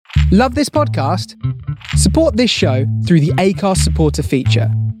Love this podcast? Support this show through the Acast supporter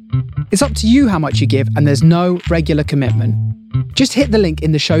feature. It's up to you how much you give, and there's no regular commitment. Just hit the link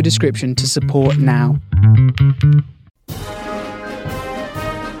in the show description to support now.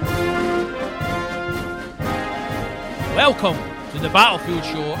 Welcome to the Battlefield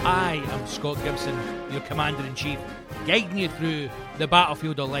Show. I am Scott Gibson, your Commander-in-Chief, guiding you through the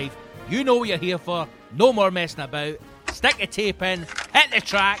battlefield of life. You know what you're here for. No more messing about. Stick the tape in, hit the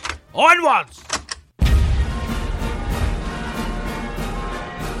track, onwards!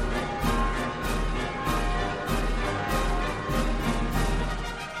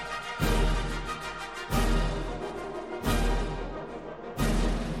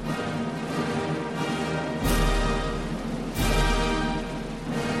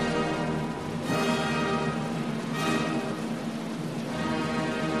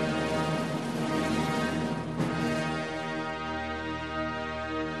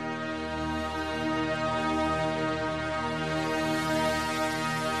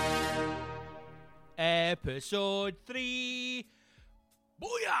 Episode 3.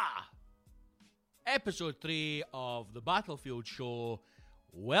 Booyah! Episode 3 of the Battlefield Show.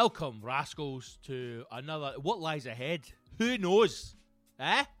 Welcome, rascals, to another... What lies ahead? Who knows?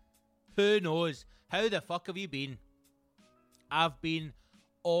 Who knows? How the fuck have you been? I've been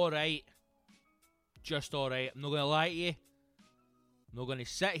alright. Just alright. I'm not going to lie to you. I'm not going to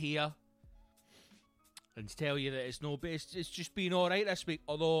sit here and tell you that it's no best. It's just been alright this week.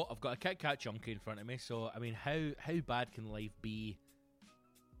 Although I've got a Kit Kat chunky in front of me, so I mean, how bad can life be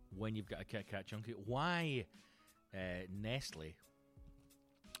when you've got a Kit Kat chunky? Why Nestle,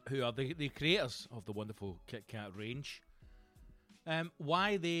 who are the creators of the wonderful Kit Kat range,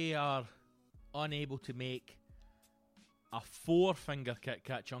 why they are unable to make a 4-finger Kit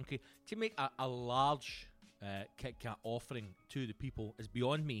Kat chunky, to make a large Kit Kat offering to the people, is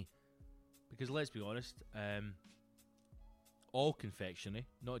beyond me. Because let's be honest, all confectionery,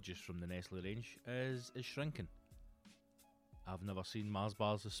 not just from the Nestle range, is shrinking. I've never seen Mars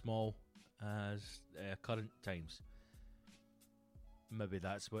bars as small as current times. Maybe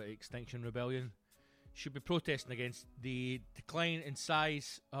that's what Extinction Rebellion should be protesting against: the decline in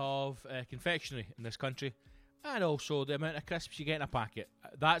size of confectionery in this country, and also the amount of crisps you get in a packet.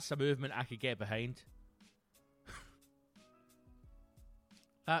 That's a movement I could get behind.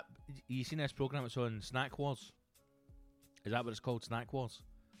 You seen this programme? It's on Snack Wars. Is that what it's called? Snack Wars?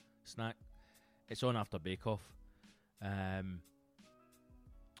 It's on after Bake Off. And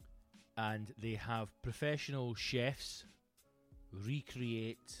they have professional chefs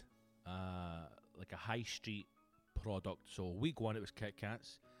recreate like a high street product. So week 1 it was Kit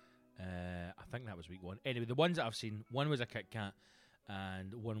Kats. I think that was week 1. Anyway, the ones that I've seen, one was a Kit Kat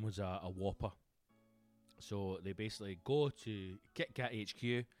and one was a Whopper. So they basically go to Kit Kat HQ,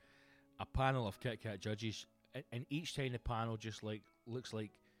 a panel of Kit Kat judges, and each time the panel just looks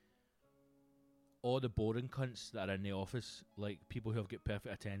like all the boring cunts that are in the office, like people who have got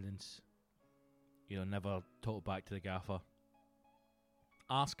perfect attendance, never talk back to the gaffer.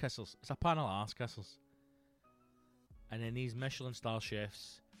 Arse kissers. It's a panel of arse kissers. And then these Michelin star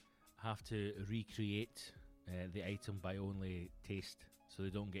chefs have to recreate the item by only taste, so they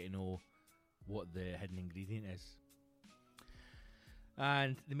don't get to know what the hidden ingredient is.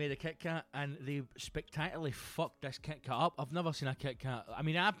 And they made a Kit Kat, and they spectacularly fucked this Kit Kat up. I've never seen a Kit Kat. I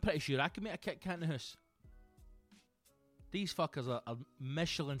mean, I'm pretty sure I could make a Kit Kat in the house. These fuckers are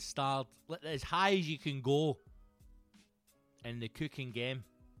Michelin starred, as high as you can go in the cooking game,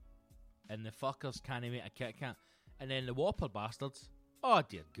 and the fuckers can't make a Kit Kat. And then the Whopper bastards, oh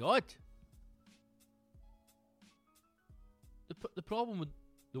dear God. The problem with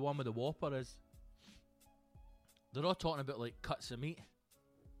the one with the Whopper is they're all talking about like cuts of meat,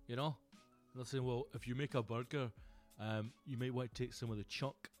 They're saying, well, if you make a burger, you might want to take some of the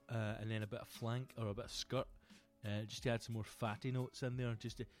chunk and then a bit of flank or a bit of skirt, just to add some more fatty notes in there.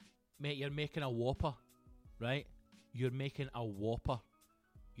 Mate, you're making a Whopper, right? You're making a Whopper.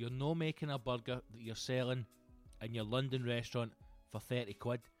 You're not making a burger that you're selling in your London restaurant for 30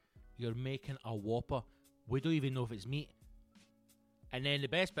 quid. You're making a Whopper. We don't even know if it's meat. And then the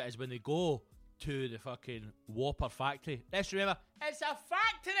best bit is when they go to the fucking Whopper factory. Let's remember, it's a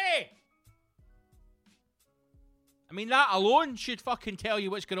factory! I mean, that alone should fucking tell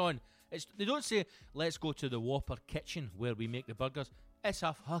you what's going on. They don't say, let's go to the Whopper kitchen where we make the burgers. It's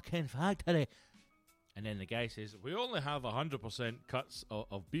a fucking factory. And then the guy says, we only have 100% cuts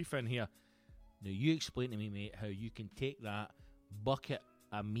of beef in here. Now you explain to me, mate, how you can take that bucket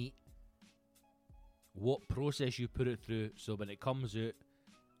of meat, what process you put it through, so when it comes out,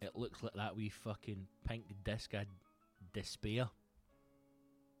 it looks like that wee fucking pink disc of despair.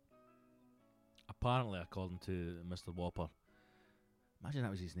 apparently, according to Mr. Whopper, imagine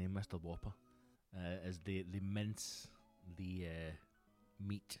that was his name, Mr. Whopper, is they mince the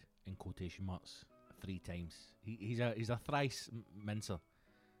meat in quotation marks 3 times. He's a thrice mincer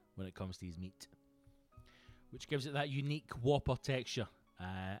when it comes to his meat, which gives it that unique Whopper texture.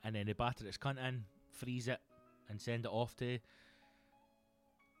 And then they batter its cunt in, freeze it, and send it off to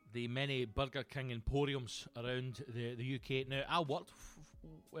the many Burger King emporiums around the UK. Now, I worked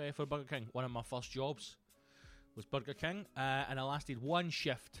for Burger King. One of my first jobs was Burger King, and I lasted one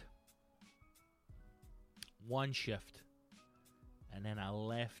shift. And then I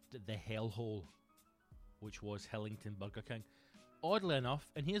left the hellhole, which was Hillington Burger King. Oddly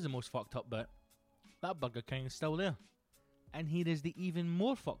enough, and here's the most fucked up bit, that Burger King is still there. And here is the even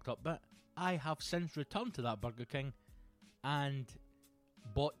more fucked up bit. I have since returned to that Burger King and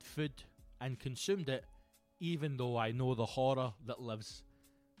bought food and consumed it, even though I know the horror that lives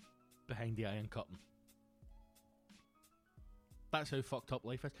behind the Iron Curtain. That's how fucked up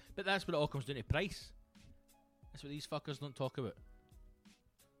life is. But that's what it all comes down to, price. That's what these fuckers don't talk about.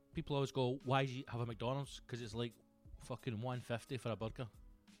 People always go, why do you have a McDonald's? Because it's like fucking $1.50 for a burger.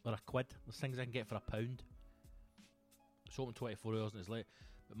 Or £1. There's things I can get for £1. It's open 24 hours and it's late.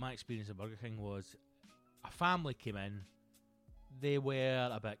 But my experience at Burger King was a family came in. They were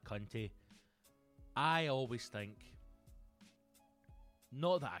a bit cunty. I always think,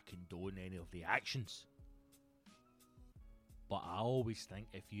 not that I condone any of the actions, but I always think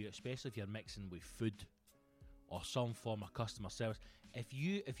especially if you're mixing with food or some form of customer service, if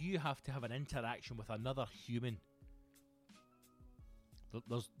you have to have an interaction with another human,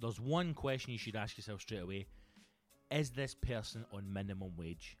 there's one question you should ask yourself straight away. Is this person on minimum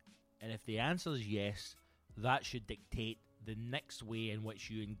wage? And if the answer is yes, that should dictate the next way in which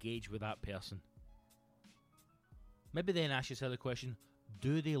you engage with that person. Maybe then ask yourself the question,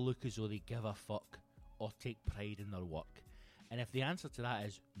 do they look as though they give a fuck or take pride in their work? And if the answer to that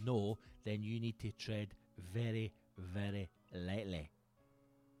is no, then you need to tread very, very lightly.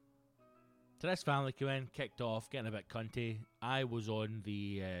 So this family came in, kicked off, getting a bit cunty. I was on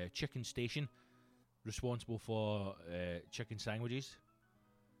the chicken station, responsible for chicken sandwiches.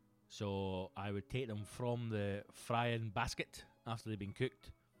 So I would take them from the frying basket after they've been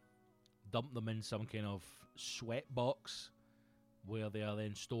cooked, dump them in some kind of sweat box where they are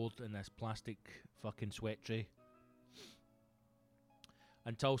then stored in this plastic fucking sweat tray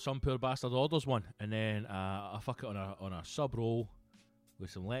until some poor bastard orders one, and then I fuck it on a sub roll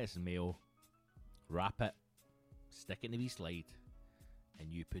with some lettuce and mayo, wrap it, stick it in the wee slide,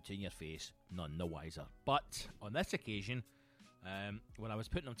 and you put it in your face, none the wiser. But on this occasion, when I was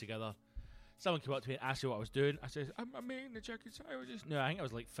putting them together, someone came up to me and asked me what I was doing. I said, I'm making the chicken sandwiches. No, I think I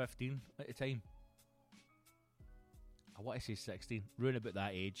was like 15 at the time. I want to say 16, round about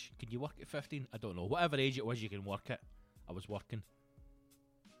that age. Can you work at 15? I don't know. Whatever age it was, you can work it. I was working.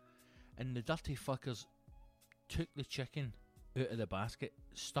 And the dirty fuckers took the chicken out of the basket,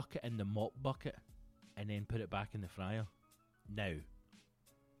 stuck it in the mop bucket, and then put it back in the fryer. Now,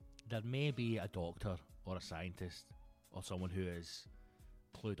 there may be a doctor or a scientist or someone who is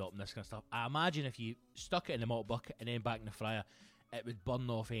clued up in this kind of stuff. I imagine if you stuck it in the mop bucket and then back in the fryer, it would burn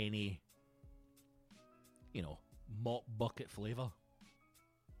off any, mop bucket flavour.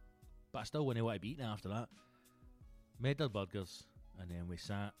 But I still wouldn't want to be eating after that. Made our burgers, and then we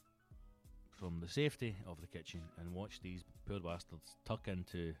sat from the safety of the kitchen and watched these poor bastards tuck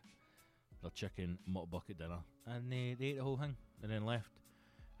into their chicken mop bucket dinner, and they ate the whole thing and then left.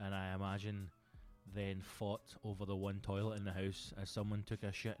 And I imagine then fought over the one toilet in the house as someone took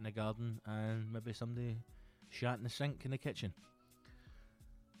a shit in the garden and maybe somebody shat in the sink in the kitchen.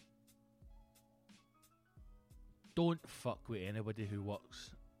 Don't fuck with anybody who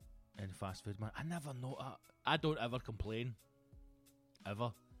works in fast food, man. I never know. I don't ever complain.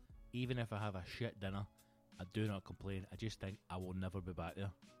 Ever. Even if I have a shit dinner, I do not complain. I just think I will never be back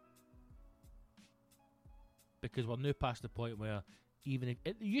there. Because we're now past the point where even if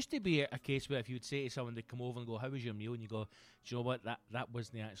it used to be a case where if you would say to someone, they'd come over and go, how was your meal? And you go, do you know what, that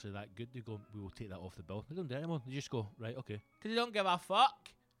wasn't actually that good. They go, we will take that off the bill. They don't do it anymore. They just go, right, okay. Because they don't give a fuck.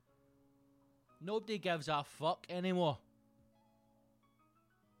 Nobody gives a fuck anymore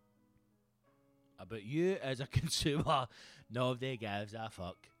about you as a consumer. Nobody gives a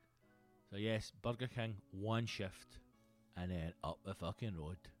fuck. So yes, Burger King, one shift, and then up the fucking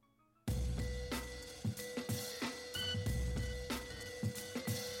road.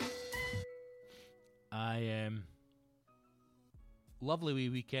 Lovely wee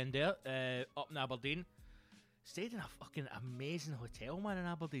weekend there, up in Aberdeen. Stayed in a fucking amazing hotel, man, in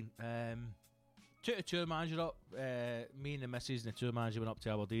Aberdeen. Took a tour manager up, me and the missus and the tour manager went up to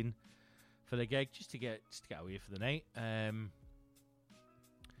Aberdeen for the gig, just to get away for the night.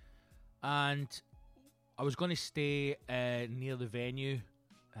 And I was going to stay near the venue,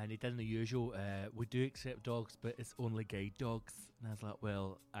 and they did the usual. We do accept dogs, but it's only guide dogs. And I was like,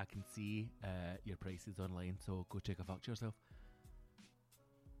 well, I can see your prices online, so go take a fuck to yourself.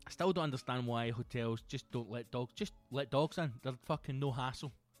 I still don't understand why hotels just don't let dogs. Just let dogs in. They're fucking no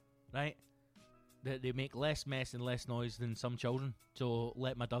hassle, right? They make less mess and less noise than some children, so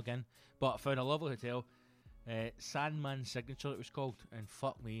let my dog in. But I found a lovely hotel, Sandman Signature it was called, and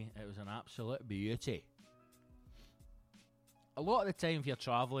fuck me, it was an absolute beauty. A lot of the time if you're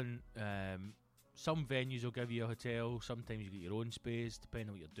travelling, some venues will give you a hotel, sometimes you get your own space, depending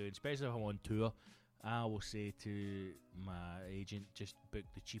on what you're doing, especially if I'm on tour. I will say to my agent, just book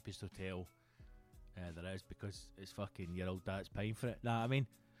the cheapest hotel there is, because it's fucking your old dad's paying for it. Know what I mean?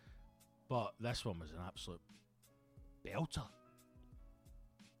 But this one was an absolute belter.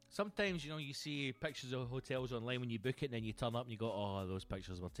 Sometimes, you see pictures of hotels online when you book it, and then you turn up and you go, oh, those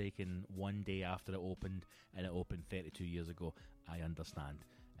pictures were taken one day after it opened, and it opened 32 years ago. I understand.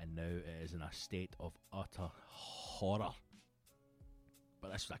 And now it is in a state of utter horror.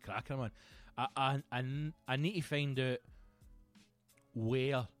 But this was a cracker, man. I need to find out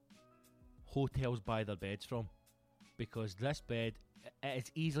where hotels buy their beds from, because this bed,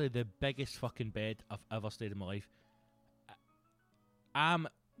 it's easily the biggest fucking bed I've ever stayed in my life.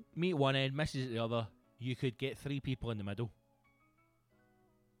 Me at one end, Mrs. at the other. You could get 3 people in the middle.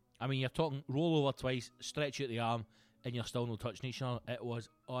 I mean, you're talking roll over twice, stretch out the arm, and you're still not touching each other. It was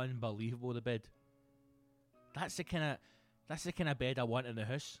unbelievable, the bed. That's the kind of bed I want in the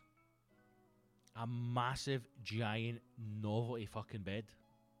house. A massive, giant, novelty fucking bed.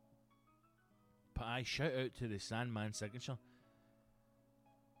 But I shout out to the Sandman Signature.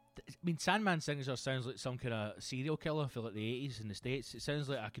 I mean, Sandman Signature sounds like some kind of serial killer for like the 80s in the States. It sounds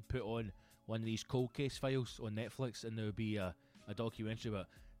like I could put on one of these cold case files on Netflix, and there would be a documentary about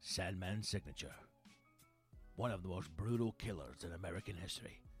Sandman Signature, one of the most brutal killers in American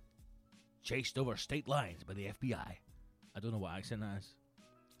history, chased over state lines by the FBI. I don't know what accent that is.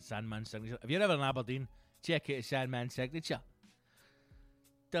 Sandman Signature. If you're ever in Aberdeen, check out Sandman Signature.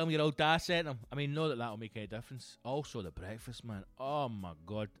 Tell me your old dad sent them. I mean, not that will make any difference. Also, the breakfast, man. Oh my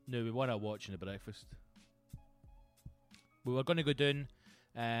god. No, we want to watch the breakfast. We were going to go down.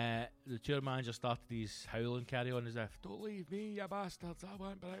 The tour manager started his howling carry on as if, don't leave me, you bastards, I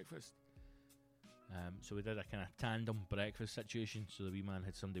want breakfast. So we did a kind of tandem breakfast situation, so the wee man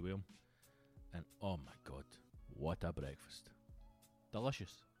had somebody with him. And oh my god, what a breakfast.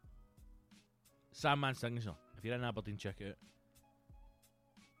 Delicious. Sandman Signature. If you're in Aberdeen, check it out.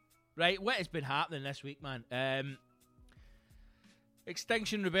 Right, what has been happening this week, man?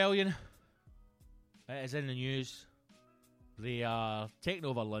 Extinction Rebellion is in the news. They are taking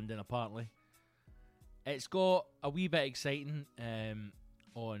over London, apparently. It's got a wee bit exciting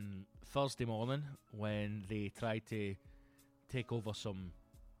on Thursday morning when they tried to take over some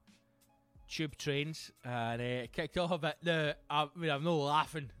tube trains, and it kicked off a bit. Now, I mean, I'm not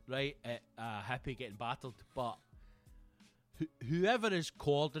laughing, right, at a hippie getting battered, but whoever is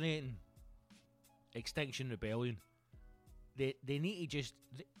coordinating Extinction Rebellion, they need to just,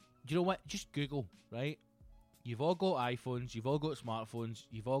 do you know what? Just Google, right? You've all got iPhones, you've all got smartphones,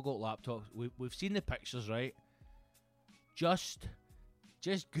 you've all got laptops. We've seen the pictures, right? Just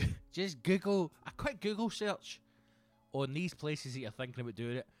Google a quick Google search on these places that you're thinking about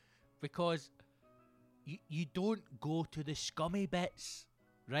doing it, because you don't go to the scummy bits,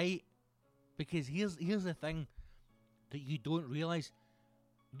 right? Because here's the thing that you don't realise.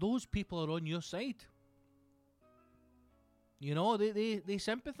 Those people are on your side. You know, they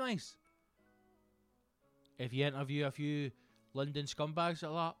sympathise. If you interview a few London scumbags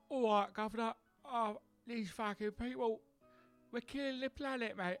like that, oh, what, governor? Oh, these fucking people, we're killing the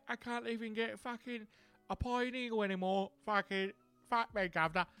planet, mate. I can't even get fucking a Pine Eagle anymore. Fucking, fuck me,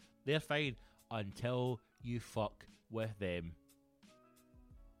 governor. They're fine until you fuck with them.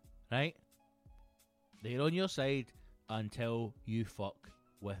 Right? They're on your side until you fuck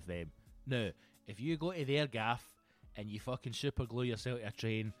with them. Now, if you go to their gaff and you fucking super glue yourself to a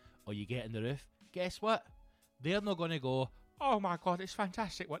train, or you get in the roof, guess what? They're not going to go, oh my god, it's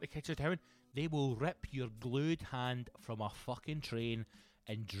fantastic what the kids are doing. They will rip your glued hand from a fucking train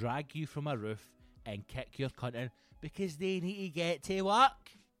and drag you from a roof and kick your cunt in, because they need to get to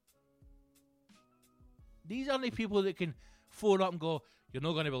work. These aren't the people that can phone up and go, you're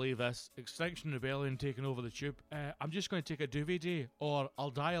not going to believe this, Extinction Rebellion taking over the tube. I'm just going to take a duvet day, or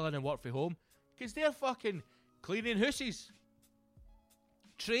I'll dial in and work from home. Because they're fucking cleaning hussies.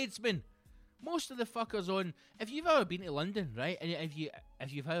 Tradesmen Most of the fuckers on, if you've ever been to London, right, and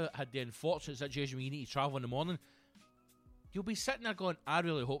if you've had the unfortunate situation where you need to travel in the morning, you'll be sitting there going, I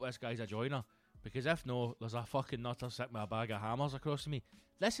really hope this guy's a joiner, because if no, there's a fucking nutter sitting with a bag of hammers across from me.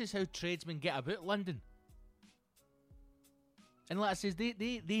 This is how tradesmen get about London. And like I says, they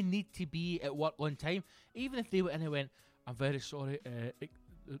need to be at work on time. Even if they went in and went, I'm very sorry, there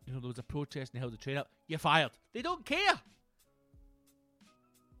was a protest and they held the train up, you're fired. They don't care.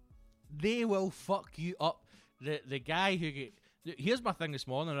 They will fuck you up. The guy who here's my thing this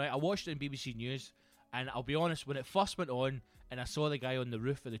morning, right? I watched it in BBC News, and I'll be honest, when it first went on and I saw the guy on the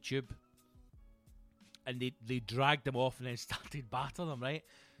roof of the tube and they dragged him off and then started battering him, right?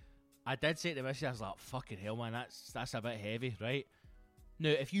 I did say to the missus, I was like, fucking hell, man, that's a bit heavy, right? Now,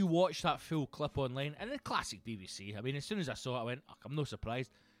 if you watch that full clip online, and the classic BBC, I mean, as soon as I saw it, I went, I'm no surprised.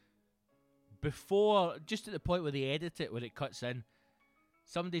 Before, just at the point where they edit it, where it cuts in,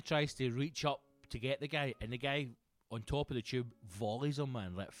 somebody tries to reach up to get the guy, and the guy on top of the tube volleys him,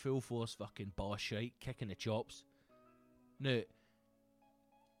 man, like full force fucking boss shite, kicking the chops. Now,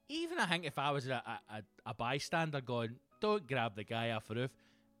 even I think if I was a bystander going, don't grab the guy off the roof,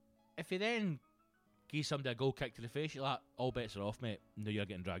 if he then gives somebody a goal kick to the face, you're like, all bets are off, mate. No, you're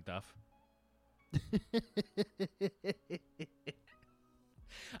getting dragged off.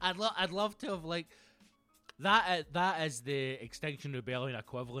 I'd love to have, like, that is the Extinction Rebellion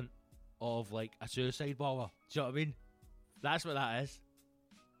equivalent of, like, a suicide bomber. Do you know what I mean? That's what that is.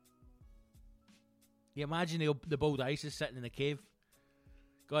 You imagine the bald ISIS sitting in the cave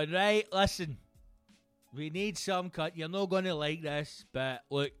going, right, listen, we need some cut. You're not going to like this, but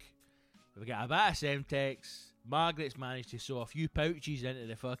look, we've got a bit of Semtex. Margaret's managed to sew a few pouches into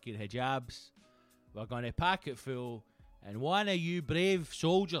the fucking hijabs. We're going to pack it full, and one of you brave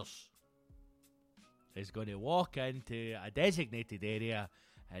soldiers is going to walk into a designated area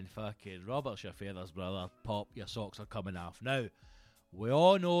and fucking Robert's your feathers, brother. Pop, your socks are coming off. Now, we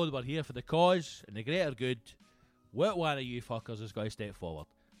all know that we're here for the cause and the greater good. What one of you fuckers is going to step forward?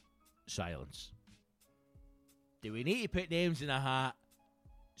 Silence. Do we need to put names in a hat?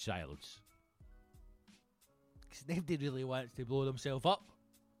 Silence. Because nobody really wants to blow themselves up.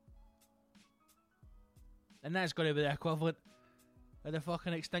 And that's going to be the equivalent of the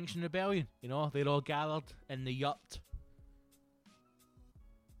fucking Extinction Rebellion. You know, they're all gathered in the yurt.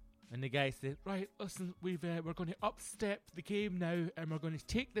 And the guy said, right, listen, we're going to upstep the game now, and we're going to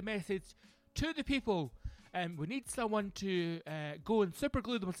take the message to the people. We need someone to go and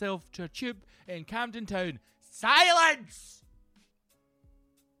superglue themselves to a tube in Camden Town. Silence!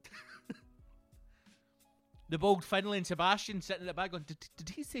 The bold Finlay and Sebastian sitting at the back going, did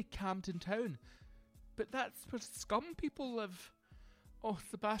he say Camden Town? But that's where scum people live. Oh,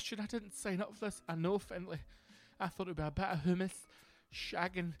 Sebastian, I didn't sign up for this. I know, Finlay. I thought it would be a bit of hummus,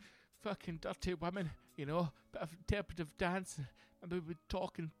 shagging fucking dirty women, you know, bit of interpretive dance. Maybe we'd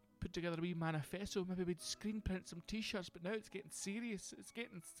talk and put together a wee manifesto. Maybe we'd screen print some t-shirts, but now it's getting serious. It's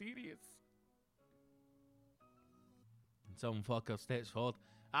getting serious. And some fucker steps forward.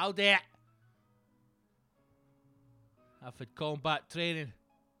 I'll do it. I've had combat training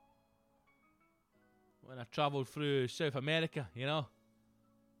when I travelled through South America, you know.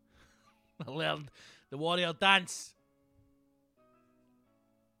 I learned the warrior dance.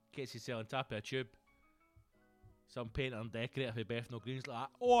 Gets himself on top of a tube. Some painter and decorator who Bethnal Green's like,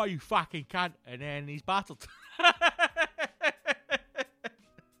 oh, you fucking cunt. And then he's battered.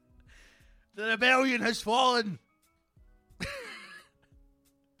 The rebellion has fallen.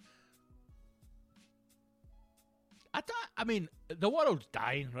 I mean, the world's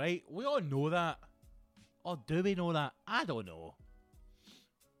dying, right? We all know that. Or do we know that? I don't know.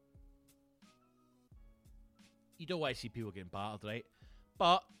 You don't want to see people getting battered, right?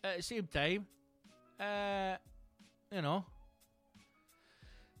 But at the same time, you know,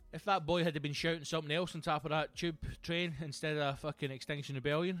 if that boy had been shouting something else on top of that tube train instead of a fucking Extinction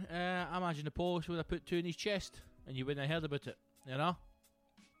Rebellion, I imagine the police would have put two in his chest and you wouldn't have heard about it, you know?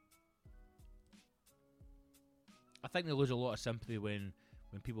 I think they lose a lot of sympathy when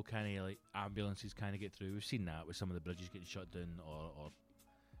people kind of, like, ambulances kind of get through. We've seen that with some of the bridges getting shut down or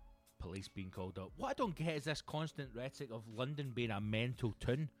police being called up. What I don't get is this constant rhetoric of London being a mental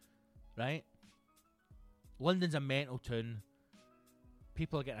town, right? London's a mental town.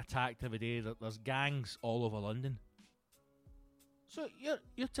 People are getting attacked every day. There's gangs all over London. So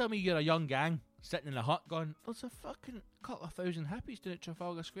you're telling me you're a young gang sitting in a hut going, there's a fucking couple of thousand hippies down at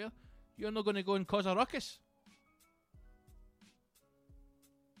Trafalgar Square. You're not going to go and cause a ruckus.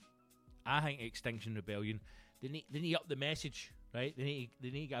 I think Extinction Rebellion, they need to up the message, right? They need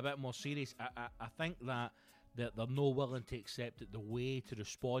to get a bit more serious. I think that they're not willing to accept that the way to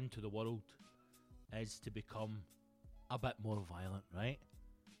respond to the world is to become a bit more violent, right?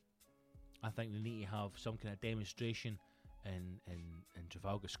 I think they need to have some kind of demonstration in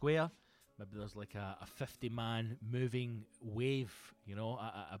Trafalgar Square. Maybe there's like a 50-man moving wave, you know,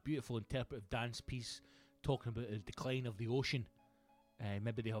 a beautiful interpretive dance piece talking about the decline of the ocean.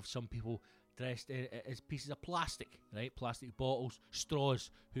 Maybe they have some people dressed as pieces of plastic, right? Plastic bottles,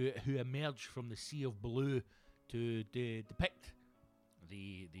 straws, who emerge from the sea of blue to depict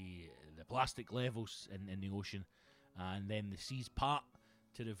the plastic levels in the ocean, and then the seas part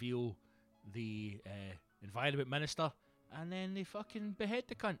to reveal the environment minister, and then they fucking behead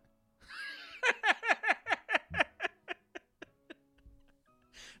the cunt.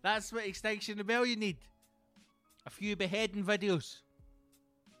 That's what Extinction Rebellion need. A few beheading videos.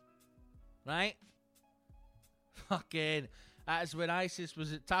 Right? Fucking, that's when ISIS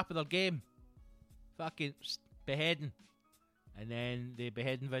was at the top of their game. Fucking beheading. And then the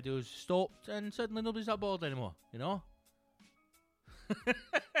beheading videos stopped and suddenly nobody's up board anymore, you know?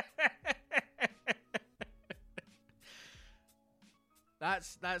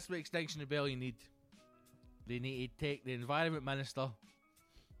 That's what Extinction Rebellion need. They need to take the environment minister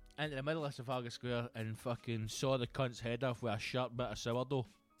into the middle of Trafalgar Square and fucking saw the cunt's head off with a sharp bit of sourdough.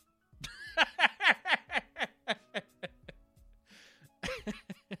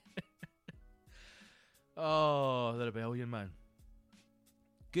 Oh, the rebellion, man.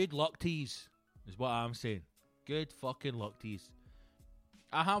 Good luck to yous, is what I'm saying. Good fucking luck to yous.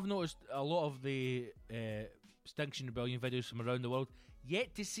 I have noticed a lot of the Extinction Rebellion videos from around the world.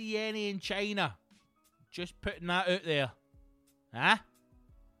 Yet to see any in China. Just putting that out there. Huh?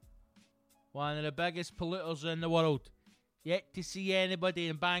 One of the biggest polluters in the world. Yet to see anybody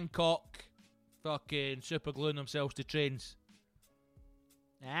in Bangkok fucking super gluing themselves to trains.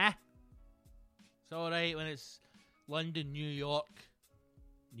 Huh? It's alright when it's London, New York.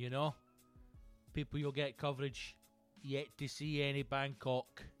 You know? People, you'll get coverage. Yet to see any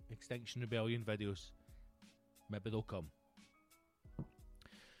Bangkok Extinction Rebellion videos. Maybe they'll come.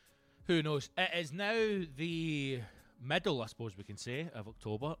 Who knows? It is now the middle, I suppose we can say, of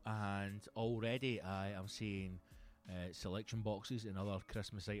October, and already I am seeing selection boxes and other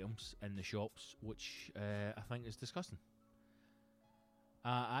Christmas items in the shops, which I think is disgusting.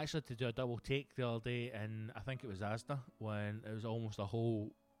 I actually had to do a double take the other day, and I think it was Asda, when it was almost a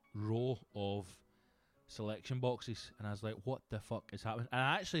whole row of selection boxes, and I was like, what the fuck is happening? And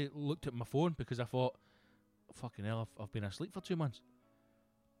I actually looked at my phone because I thought, fucking hell, I've been asleep for 2 months.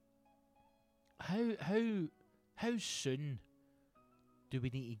 How soon do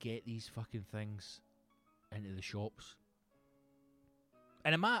we need to get these fucking things into the shops?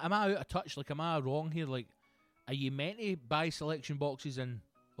 And am I out of touch? Like, am I wrong here? Like, are you meant to buy selection boxes in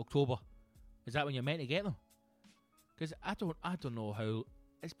October? Is that when you're meant to get them? Because I don't know how.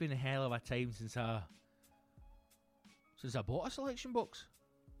 It's been a hell of a time since I bought a selection box.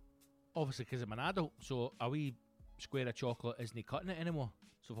 Obviously, because I'm an adult, so a wee square of chocolate isn't cutting it anymore.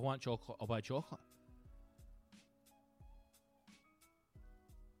 So if I want chocolate, I'll buy chocolate.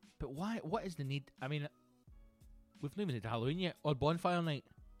 But why? What is the need? I mean, we've not even had Halloween yet, or bonfire night.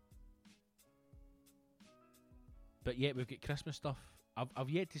 But yet we've got Christmas stuff. I've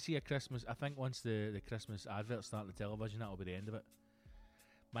yet to see a Christmas. I think once the Christmas adverts start on the television, that'll be the end of it.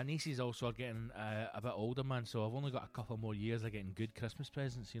 My nieces also are getting a bit older, man, so I've only got a couple more years of getting good Christmas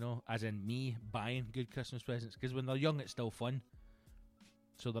presents, you know, as in me buying good Christmas presents, because when they're young it's still fun.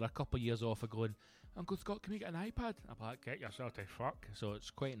 So they're a couple of years off of going, Uncle Scott, can we get an iPad? I'm like, get yourself to fuck. So it's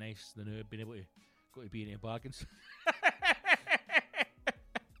quite nice, the new, being able to go to B&A Bargains.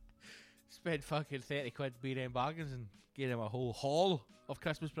 Spend fucking 30 quid B&A Bargains and get him a whole haul of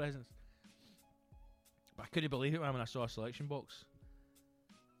Christmas presents. But I couldn't believe it, man, when I saw a selection box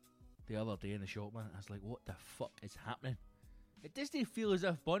the other day in the shop, man. I was like, what the fuck is happening? It doesn't feel as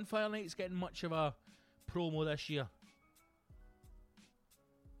if Bonfire Night's getting much of a promo this year.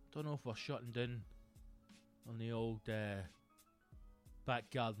 Don't know if we're shutting down on the old back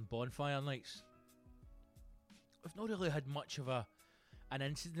garden bonfire nights. We've not really had much of an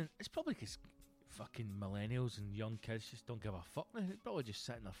incident. It's probably because fucking millennials and young kids just don't give a fuck now. They probably just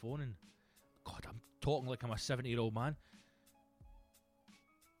sit on their phone and, God, I'm talking like I'm a 70-year-old man.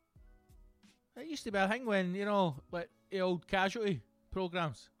 It used to be a thing when, you know, like the old Casualty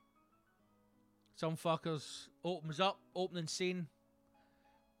programmes. Some fuckers opens up, opening scene,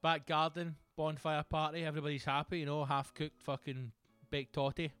 back garden, bonfire party, everybody's happy, you know, half-cooked fucking baked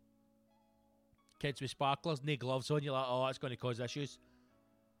toddy. Kids with sparklers, no gloves on, you're like, oh, that's going to cause issues.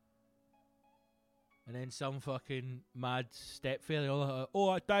 And then some fucking mad stepfather, you know, like,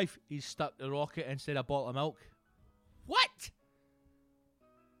 oh, Dave, he's stuck the rocket instead of a bottle of milk. What?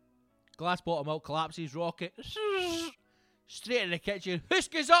 Glass bottle of milk collapses. Rocket straight in the kitchen.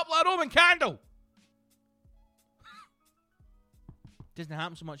 Whiskers up like a Roman candle. Doesn't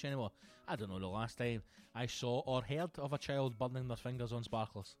happen so much anymore. I don't know the last time I saw or heard of a child burning their fingers on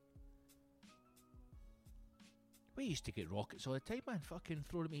sparklers. We used to get rockets all the time, man. Fucking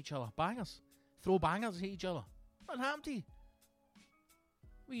throw them at each other. Bangers. Throw bangers at each other. What happened to you?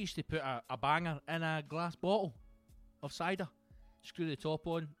 We used to put a banger in a glass bottle of cider, screw the top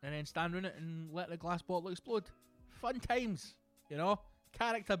on, and then stand on it and let the glass bottle explode. Fun times, you know?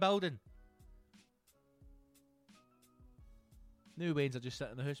 Character building. New Waynes are just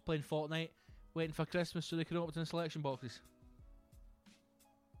sitting in the house playing Fortnite, waiting for Christmas so they can open the selection boxes.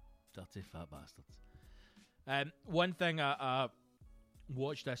 Dirty fat bastards. One thing I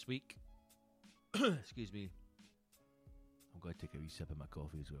watched this week. Excuse me. I'm going to take a wee sip of my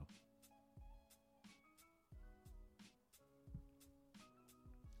coffee as well.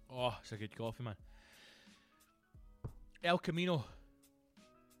 Oh, it's a good coffee, man. El Camino,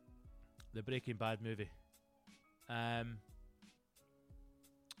 the Breaking Bad movie.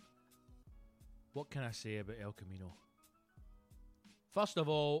 What can I say about El Camino? First of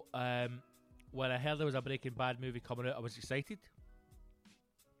all, when I heard there was a Breaking Bad movie coming out, I was excited.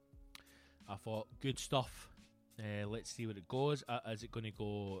 I thought, good stuff. Let's see where it goes. Is it going to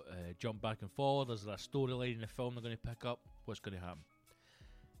go jump back and forward? Is there a storyline in the film they're going to pick up? What's going to happen?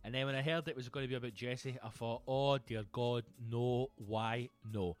 And then when I heard it was going to be about Jesse, I thought, oh dear God, no, why,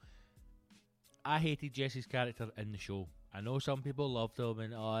 no. I hated Jesse's character in the show. I know some people loved him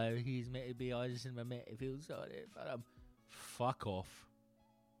and, oh, he's meant to be honest and we're meant to feel sorry for him. Fuck off.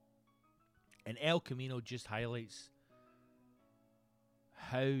 And El Camino just highlights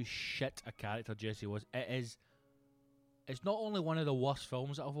how shit a character Jesse was. It's not only one of the worst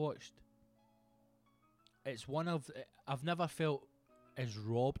films that I've watched. It's one of... I've never felt as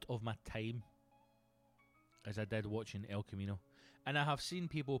robbed of my time as I did watching El Camino. And I have seen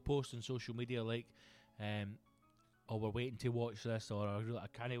people post on social media like, oh, we're waiting to watch this, or I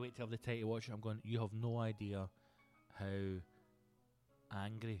can't wait to have the time to watch it. I'm going, you have no idea how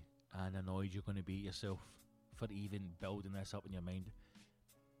angry and annoyed you're going to be at yourself for even building this up in your mind.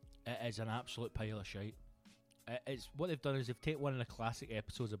 It is an absolute pile of shite. It's what they've done is they've taken one of the classic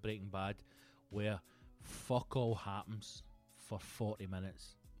episodes of Breaking Bad where fuck all happens for 40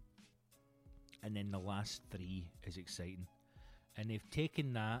 minutes and then the last 3 is exciting, and they've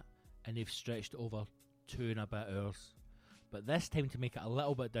taken that and they've stretched it over 2 and a bit hours. But this time, to make it a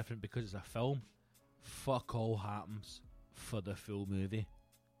little bit different because it's a film, fuck all happens for the full movie.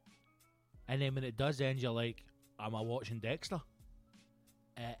 And then when it does end, you're like, am I watching Dexter?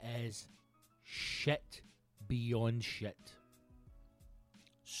 It is shit beyond shit.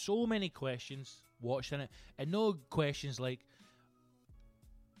 So many questions watching it, and no questions like,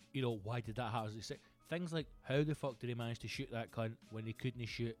 you know, why did that happen? Things like, how the fuck did he manage to shoot that cunt when he couldn't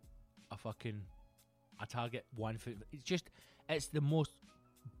shoot a target 1 foot? It's just, it's the most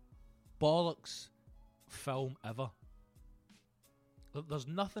bollocks film ever. There's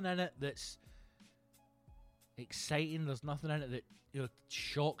nothing in it that's exciting. There's nothing in it that, you know,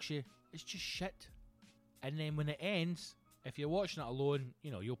 shocks you. It's just shit. And then when it ends, if you're watching it alone,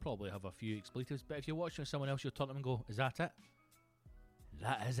 you know, you'll probably have a few expletives. But if you're watching with someone else, you'll turn to them and go, is that it?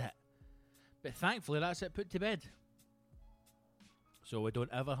 That is it. But thankfully, that's it put to bed. So we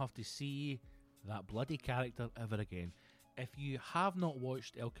don't ever have to see that bloody character ever again. If you have not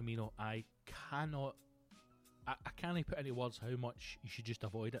watched El Camino, I can't put into words how much you should just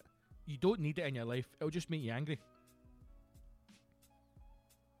avoid it. You don't need it in your life. It'll just make you angry.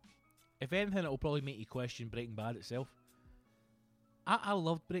 If anything, it'll probably make you question Breaking Bad itself. I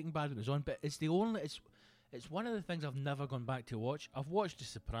loved Breaking Bad when it was on, but it's one of the things I've never gone back to watch. I've watched The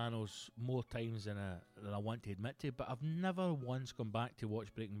Sopranos more times than I want to admit to, but I've never once gone back to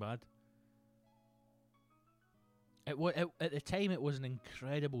watch Breaking Bad. At the time, it was an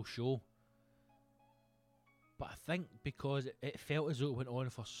incredible show. But I think because it felt as though it went on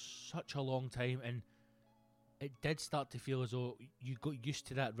for such a long time, and it did start to feel as though you got used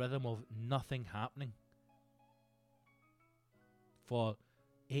to that rhythm of nothing happening for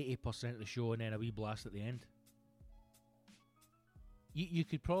 80% of the show and then a wee blast at the end. You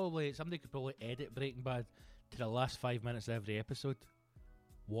could probably, somebody could probably edit Breaking Bad to the last 5 minutes of every episode,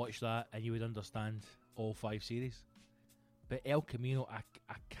 watch that, and you would understand all 5 series. But El Camino, I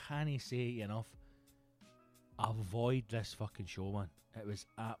can't say it enough. Avoid this fucking show, man. It was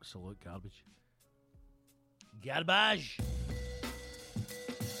absolute garbage. Garbage!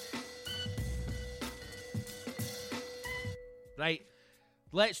 Right,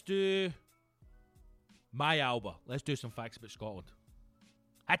 let's do my Alba. Let's do some facts about Scotland.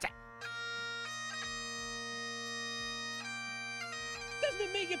 That's it.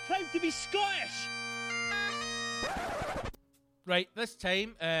 proud to be Scottish. Right, this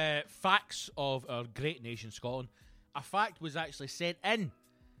time, facts of our great nation, Scotland. A fact was actually sent in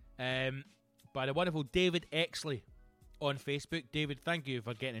by the wonderful David Exley on Facebook. David, thank you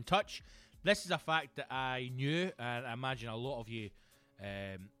for getting in touch. This is a fact that I knew, and I imagine a lot of you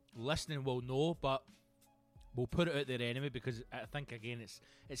listening will know, but we'll put it out there anyway because I think, again,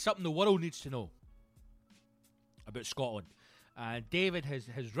 it's something the world needs to know about Scotland. And David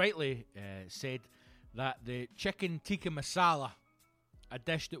has rightly said that the chicken tikka masala, a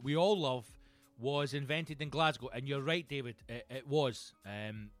dish that we all love, was invented in Glasgow. And you're right, David, it was.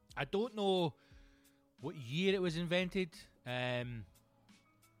 I don't know what year it was invented.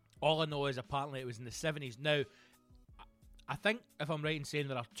 All I know is apparently it was in the 70s. Now, I think, if I'm right in saying,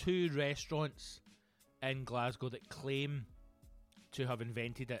 there are 2 restaurants in Glasgow that claim to have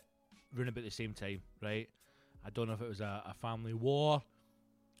invented it around about the same time, right? I don't know if it was a family war.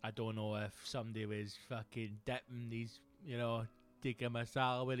 I don't know if somebody was fucking dipping these, tikka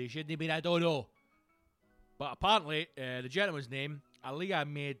masala where they shouldn't have been. I don't know. But apparently, the gentleman's name, Ali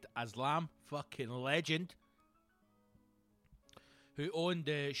Ahmed Aslam, fucking legend, who owned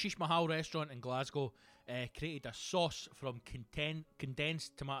the Shish Mahal restaurant in Glasgow, created a sauce from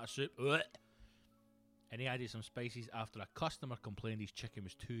condensed tomato soup. And he added some spices after a customer complained his chicken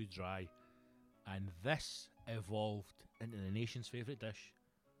was too dry. And this evolved into the nation's favourite dish.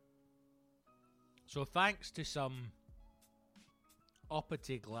 So thanks to some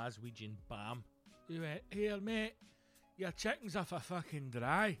uppity Glaswegian bam, he went, "Here, mate, your chicken's a fucking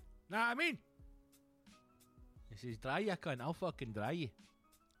dry." Know what I mean? He says, "Dry you cunt, I'll fucking dry you."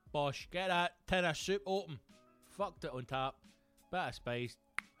 Bosh, get that tin of soup open. Fucked it on top. Bit of spice.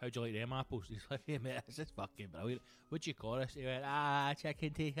 How'd you like them apples? He's like, "Hey mate, this is fucking brilliant. What'd you call this?" He went,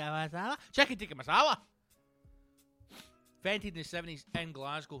 chicken tikka masala. Chicken tikka masala. Invented in the 70s in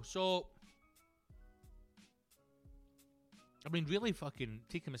Glasgow. So, I mean, really, fucking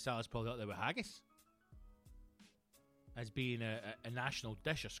tikka masala is probably up there with haggis as being a national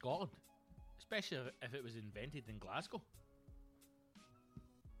dish of Scotland, especially if it was invented in Glasgow.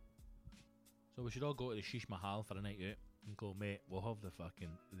 So we should all go to the Shish Mahal for a night out and go, "Mate, we'll have the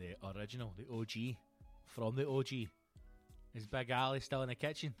original, the OG, from the OG. Is Big Ali still in the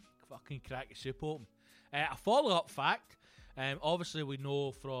kitchen? Fucking crack the soup open." A follow-up fact, obviously we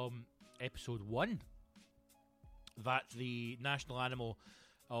know from episode 1 that the national animal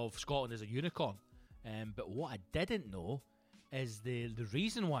of Scotland is a unicorn. But what I didn't know is the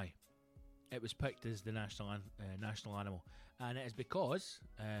reason why it was picked as the national animal. And it is because,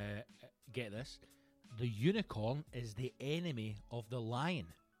 get this, the unicorn is the enemy of the lion.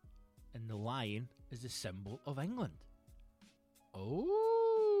 And the lion is the symbol of England.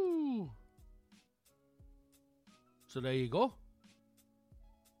 Oh. So there you go.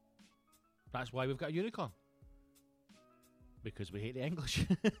 That's why we've got a unicorn. Because we hate the English.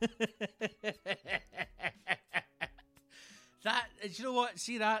 You know what?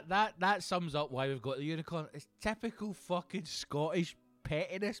 See that sums up why we've got the unicorn. It's typical fucking Scottish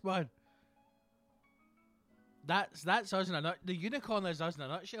pettiness, man. That's us in a nutshell. The unicorn is us in a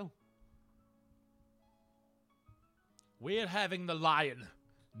nutshell. We're having the lion,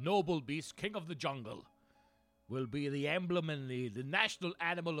 noble beast, king of the jungle, will be the emblem and the national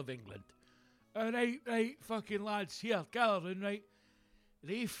animal of England. Right, fucking lads, here, gather in, right?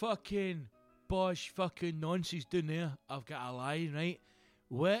 They fucking bosh fucking nonsense down there. I've got a lion, right?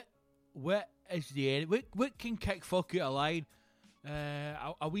 What is the end? What can kick fuck out a lion?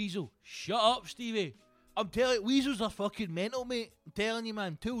 A weasel. Shut up, Stevie. I'm telling you, weasels are fucking mental, mate. I'm telling you,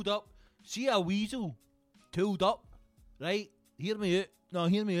 man, tooled up. See a weasel, tooled up, right? Hear me out. No,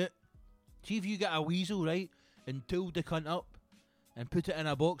 hear me out. See if you get a weasel, right, and tooled the cunt up and put it in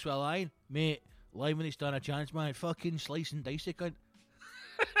a box with a lion, mate. Lion when he stand a chance, man. Fucking slice and dice the cunt.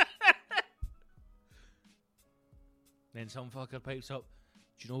 Then some fucker pipes up.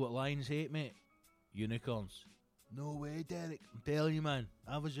 Do you know what lions hate, mate? Unicorns. No way, Derek. I'm telling you, man.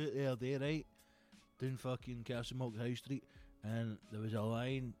 I was out there day, right? Down fucking Castlemilk High Street, and there was a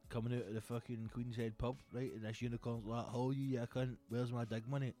lion coming out of the fucking Queen's Head pub, right? And this unicorn's like, "Oh, you cunt, where's my dig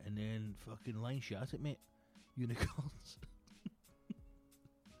money?" And then fucking lion shot it, mate. Unicorns.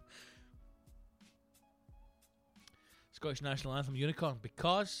 Scottish national anthem, unicorn,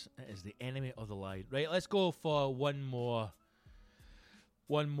 because it is the enemy of the lion. Right, let's go for one more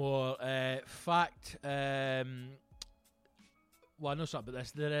fact. Well, I know something about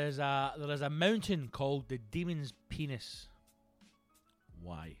this. There is a mountain called the Demon's Penis.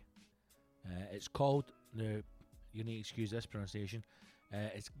 Why? It's called you need to excuse this pronunciation.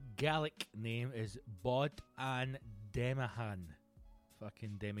 Its Gaelic name is Bod an Demahan.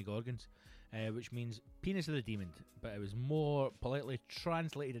 fucking demigorgons, which means penis of the demon, but it was more politely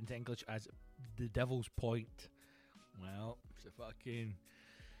translated into English as the devil's point. Well, it's a fucking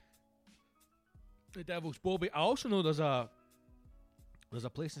the devil's bobby. I also know there's a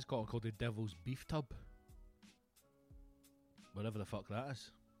place in Scotland called the Devil's Beef Tub, whatever the fuck that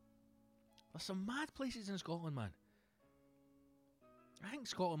is. There's some mad places in Scotland, man. I think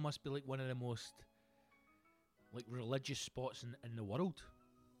Scotland must be like one of the most like religious spots in the world.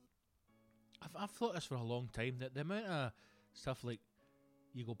 I've thought this for a long time, that the amount of stuff like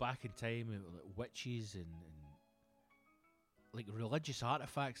you go back in time, like witches and like religious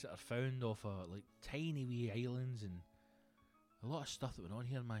artifacts that are found off of like tiny wee islands, and a lot of stuff that went on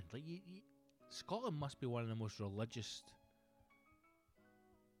here, man. Like Scotland must be one of the most religious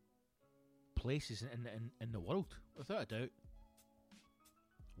places in the world, without a doubt.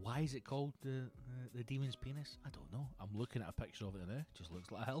 Why is it called the demon's penis? I don't know. I'm looking at a picture of it now. It just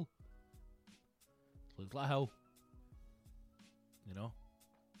looks like a hill. Looks like a hill. You know?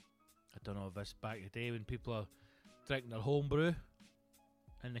 I don't know if this back in the day when people are drinking their homebrew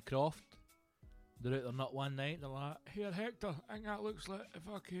in the croft. They're out there nut one night. They're like, "Here, Hector, I think that looks like a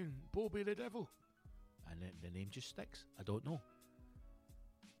fucking Bobby the Devil." And the name just sticks. I don't know.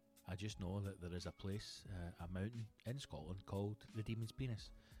 I just know that there is a place, a mountain in Scotland called the Demon's Penis.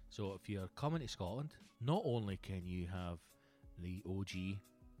 So if you're coming to Scotland, not only can you have the OG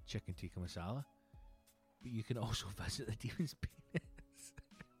chicken tikka masala, but you can also visit the Demon's Penis.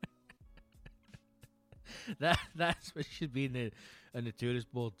 That's what should be in the tourist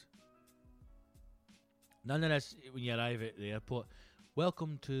board. None of this when you arrive at the airport.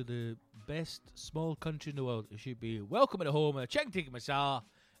 Welcome to the best small country in the world. It should be welcome at home with a chicken tikka masala.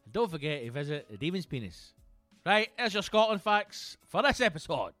 And don't forget to visit the Demon's Penis. Right, there's your Scotland facts for this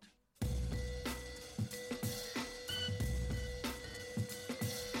episode.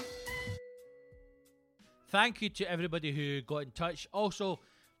 Thank you to everybody who got in touch. Also,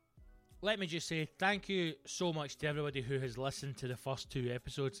 let me just say thank you so much to everybody who has listened to the first 2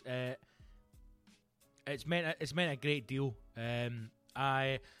 episodes. It's meant a great deal. I'm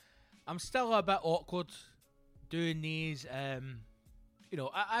still a bit awkward doing these. You know,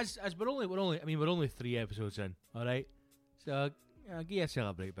 as we're only 3 episodes in, all right. So give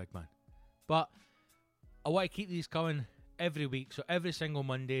yourself a break, big man. But I want to keep these coming every week. So every single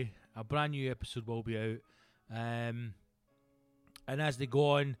Monday, a brand new episode will be out. And as they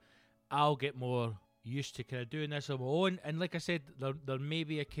go on, I'll get more used to kind of doing this on my own. And like I said, there may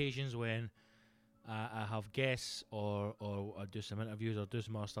be occasions when I have guests or I do some interviews or do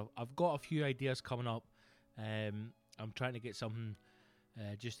some other stuff. I've got a few ideas coming up. I'm trying to get something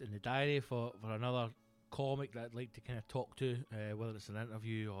just in the diary for another comic that I'd like to kind of talk to, whether it's an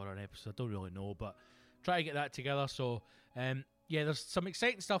interview or an episode. I don't really know, but try to get that together. So yeah, there's some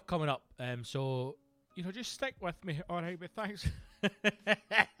exciting stuff coming up. So you know, just stick with me. All right, but thanks.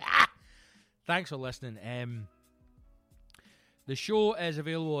 Thanks for listening. The show is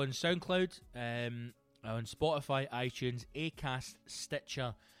available on SoundCloud, on Spotify, iTunes, Acast,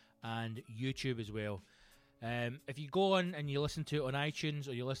 Stitcher, and YouTube as well. If you go on and you listen to it on iTunes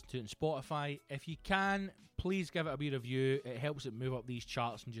or you listen to it on Spotify, if you can, please give it a wee review. It helps it move up these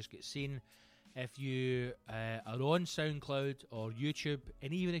charts and just get seen. If you are on SoundCloud or YouTube,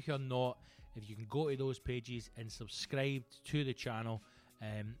 and even if you're not, if you can go to those pages and subscribe to the channel,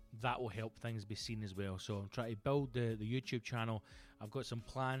 that will help things be seen as well. So I'm trying to build the YouTube channel. I've got some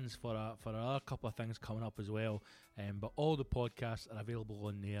plans for another couple of things coming up as well. But all the podcasts are available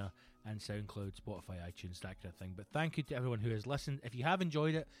on there, and SoundCloud, Spotify, iTunes, that kind of thing. But thank you to everyone who has listened. If you have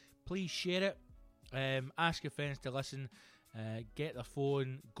enjoyed it, please share it. Ask your friends to listen. Get their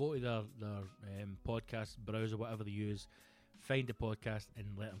phone, go to their podcast browser, whatever they use, find the podcast and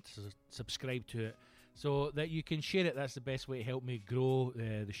let them subscribe to it so that you can share it. That's the best way to help me grow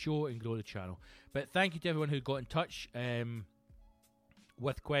the show and grow the channel. But thank you to everyone who got in touch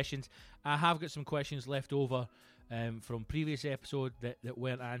with questions. I have got some questions left over from previous episode that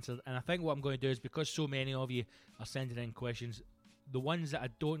weren't answered, and I think what I'm going to do is, because so many of you are sending in questions, the ones that I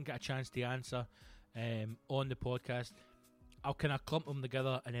don't get a chance to answer on the podcast, I'll kind of clump them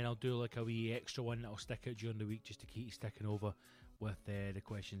together, and then I'll do like a wee extra one that I'll stick out during the week just to keep you sticking over with the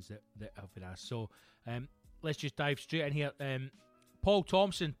questions that have been asked. So let's just dive straight in here. Paul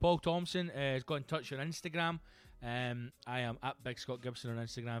Thompson has got in touch on Instagram. I am at Big Scott Gibson on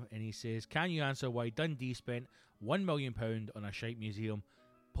Instagram, and he says, "Can you answer why Dundee spent £1 million on a shite museum?"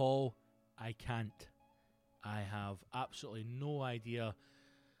 Paul, I can't. I have absolutely no idea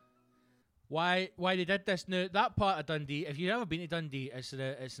why they did this. Now, that part of Dundee, if you've ever been to Dundee, it's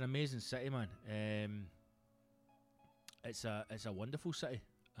an amazing city, man. it's a wonderful city,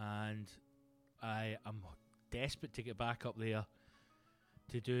 and I am desperate to get back up there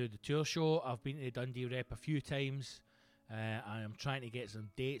to do the tour show. I've been to the Dundee Rep a few times. I am trying to get some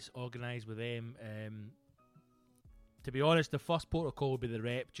dates organised with them. To be honest, the first protocol will be the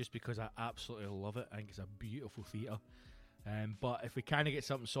Rep, just because I absolutely love it. I think it's a beautiful theatre. But if we kind of get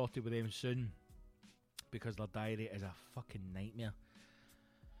something sorted with them soon, because their diary is a fucking nightmare,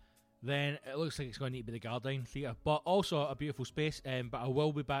 then it looks like it's going to need to be the Gardyne Theatre, but also a beautiful space. But I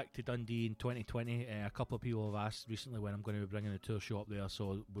will be back to Dundee in 2020. A couple of people have asked recently when I'm going to be bringing the tour show up there,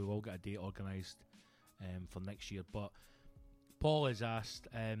 so we will get a date organised for next year. But Paul has asked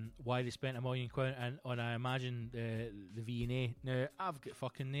why they spent £1 million on I imagine the V&A. Now, I've got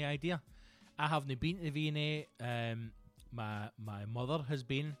fucking no idea. I haven't been to the V&A. My mother has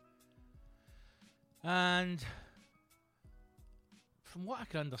been, and from what I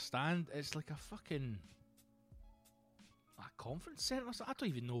can understand, it's like a fucking conference centre. I don't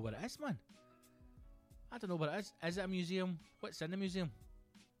even know what it is, man. I don't know what it is. Is it a museum? What's in the museum?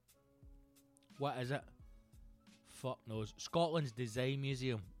 What is it? Fuck knows. Scotland's Design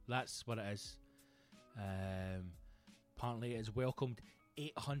Museum. That's what it is. Apparently it has welcomed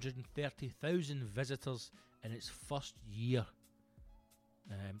 830,000 visitors in its first year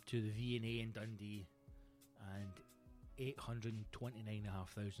to the V&A in Dundee, and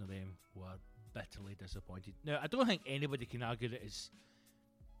 829,500 of them were bitterly disappointed. Now, I don't think anybody can argue that it's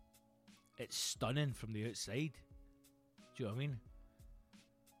stunning from the outside. Do you know what I mean?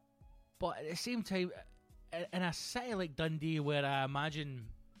 But at the same time, in a city like Dundee, where I imagine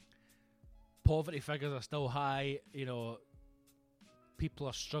poverty figures are still high, you know, people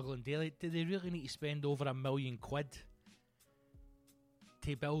are struggling daily, do they really need to spend over £1 million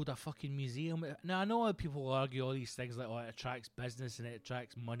to build a fucking museum? Now, I know people will argue all these things like, oh, it attracts business and it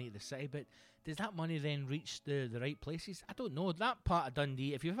attracts money to the city, but does that money then reach the right places? I don't know. That part of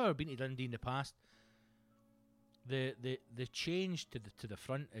Dundee, if you've ever been to Dundee in the past, the change to the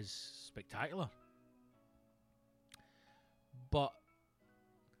front is spectacular. But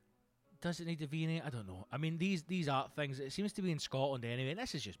does it need the V&A? I don't know. I mean, these art things, it seems to be in Scotland anyway, and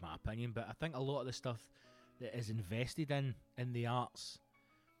this is just my opinion, but I think a lot of the stuff that is invested in the arts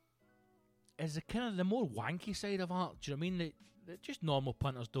is the kind of the more wanky side of art. Do you know what I mean? That just normal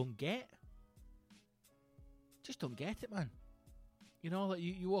punters don't get. Just don't get it, man. You know, like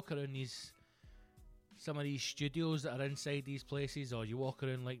you walk around some of these studios that are inside these places, or you walk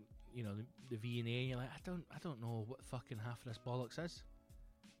around like, you know, the V&A, and you're like, I don't know what fucking half of this bollocks is.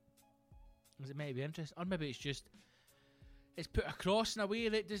 Because it might be interesting, or maybe it's put across in a way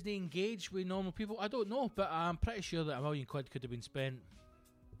that doesn't engage with normal people. I don't know, but I'm pretty sure that £1 million could have been spent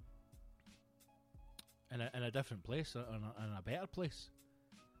in a different place, or in a better place.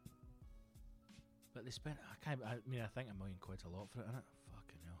 But they spent, I think £1 million a lot for it, innit?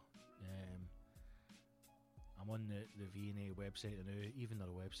 Fucking hell. I'm on the V&A website now. Even their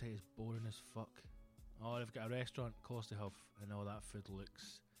website is boring as fuck. Oh, they've got a restaurant, course they have, and all that food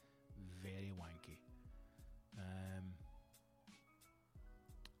looks very wanky.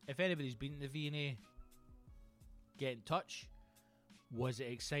 If anybody's been to the V&A, get in touch. Was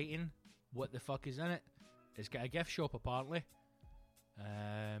it exciting? What the fuck is in it? It's got a gift shop apparently.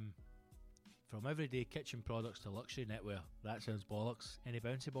 From everyday kitchen products to luxury knitwear. That sounds bollocks. Any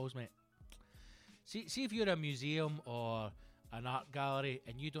bouncy balls, mate? See if you're a museum or an art gallery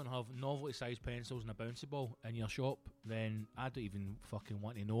and you don't have novelty-sized pencils and a bouncy ball in your shop, then I don't even fucking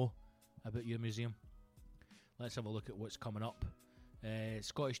want to know about your museum. Let's have a look at what's coming up.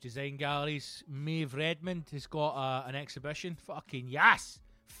 Scottish Design Galleries. Maeve Redmond has got an exhibition. Fucking yes!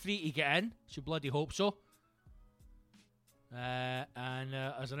 Free to get in. Should bloody hope so. And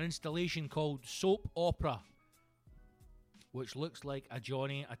there's an installation called Soap Opera, which looks like a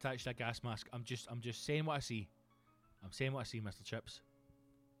Johnny attached to a gas mask. I'm just saying what I see. I'm saying what I see, Mr. Chips.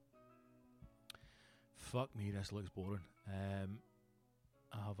 Fuck me, this looks boring. I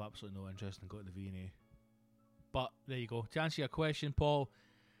have absolutely no interest in going to the V&A. But there you go. To answer your question, Paul,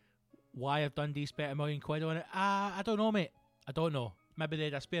 why have Dundee spent £1 million on it? I don't know, mate. I don't know. Maybe they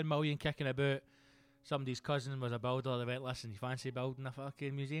had a spare $1 million kicking about. Somebody's cousin was a builder. They went, listen, you fancy building a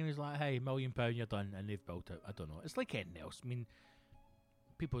fucking museum? He's like, hey, £1 million, you're done. And they've built it. I don't know. It's like anything else. I mean,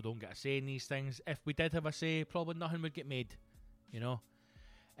 people don't get a say in these things. If we did have a say, probably nothing would get made. You know?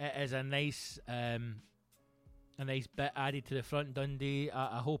 It is a nice bit added to the front, Dundee.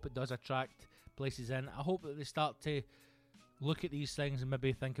 I hope it does attract places in. I hope that they start to look at these things and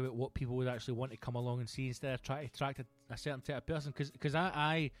maybe think about what people would actually want to come along and see instead of trying to attract a certain type of person. Because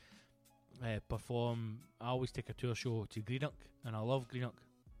I perform, I always take a tour show to Greenock, and I love Greenock.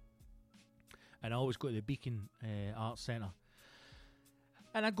 and I always go to the Beacon Arts Centre.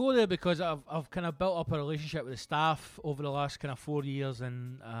 And I go there because I've kind of built up a relationship with the staff over the last kind of 4 years,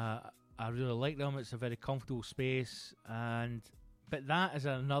 and I really like them. It's a very comfortable space, but that is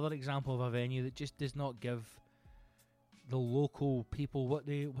another example of a venue that just does not give the local people what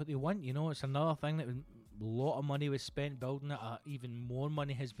they want. You know, it's another thing that a lot of money was spent building it. Even more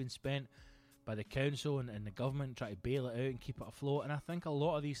money has been spent by the council and the government trying to bail it out and keep it afloat. And I think a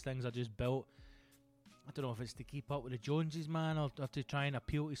lot of these things are just built, I don't know if it's to keep up with the Joneses, man, or to try and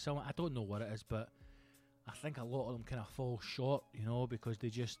appeal to someone. I don't know what it is, but I think a lot of them kind of fall short, you know, because they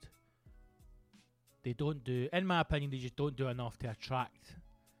don't do, in my opinion, they just don't do enough to attract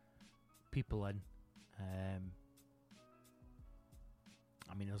people in.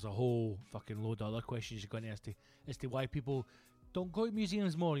 I mean, there's a whole fucking load of other questions you're going to ask as to why people don't go to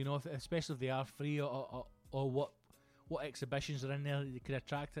museums more, you know, especially if they are free, or what exhibitions are in there that could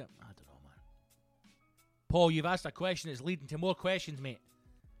attract it. I don't know, man. Paul, you've asked a question that's leading to more questions, mate.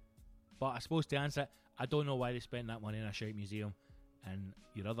 But I'm supposed to answer it. I don't know why they spent that money in a shite museum. And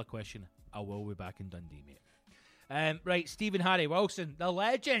your other question, I will be back in Dundee, mate. Right, Stephen Harry Wilson, the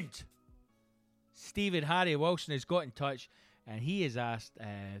legend. Stephen Harry Wilson has got in touch, and he has asked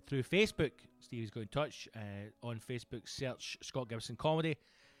through Facebook. Stephen's got in touch on Facebook. Search Scott Gibson Comedy.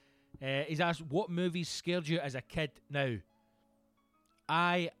 He's asked, what movies scared you as a kid? Now,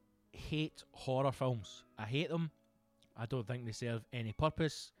 I hate horror films. I hate them. I don't think they serve any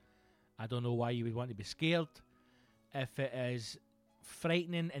purpose. I don't know why you would want to be scared. If it is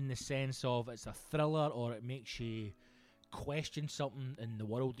frightening in the sense of it's a thriller, or it makes you question something in the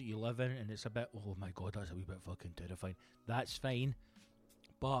world that you live in, and it's a bit, oh my god, that's a wee bit fucking terrifying, that's fine.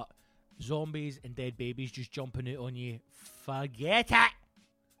 But zombies and dead babies just jumping out on you, forget it.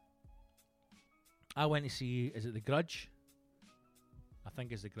 I went to see, is it The Grudge? I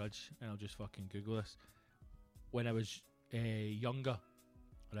think it's The Grudge, and I'll just fucking Google this. When I was younger,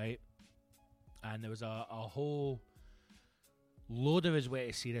 right? And there was a whole load of us went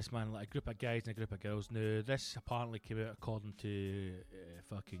to see this, man, like a group of guys and a group of girls. Now, this apparently came out according to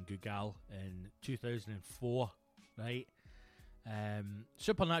fucking Google in 2004, right?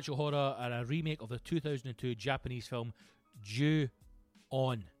 Supernatural horror and a remake of the 2002 Japanese film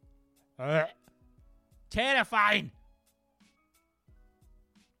Ju-On. Terrifying!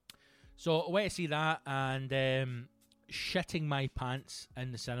 So I went to see that, and shitting my pants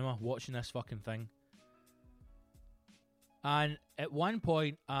in the cinema watching this fucking thing. And at one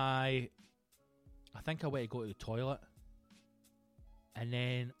point, I think I went to go to the toilet, and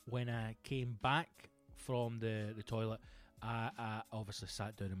then when I came back from the toilet, I obviously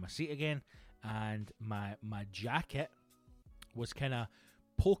sat down in my seat again, and my jacket was kind of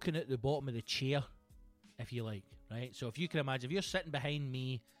poking at the bottom of the chair, if you like, right? So if you can imagine, if you're sitting behind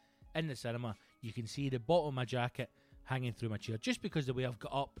me in the cinema, you can see the bottom of my jacket hanging through my chair, just because the way I've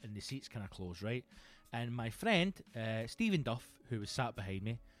got up and the seat's kind of closed, right? And my friend, Stephen Duff, who was sat behind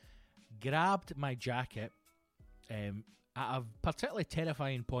me, grabbed my jacket at a particularly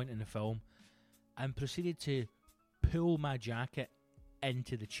terrifying point in the film and proceeded to pull my jacket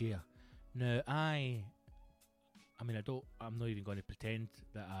into the chair. Now, I'm not even going to pretend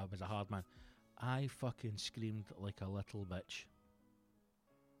that I was a hard man. I fucking screamed like a little bitch.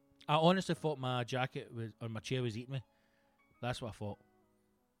 I honestly thought my jacket or my chair was eating me. That's what I thought.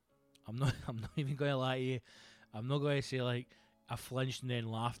 I'm not even going to lie to you. I'm not going to say like I flinched and then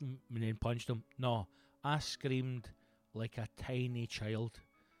laughed and then punched him. No, I screamed like a tiny child.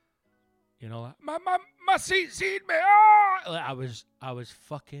 You know, like, my seat's eating me. Ah! Like I was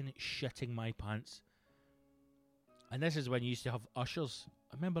fucking shitting my pants. And this is when you used to have ushers.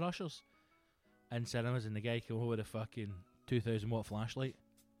 I remember ushers in cinemas, and the guy came over with a fucking 2,000 watt flashlight.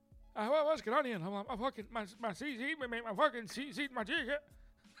 What's going on here? I'm like, my seat's eating me, mate. My fucking seat's eating my jacket.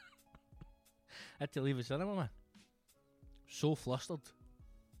 I had to leave the cinema, man. So flustered.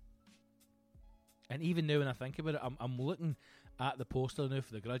 And even now when I think about it, I'm looking at the poster now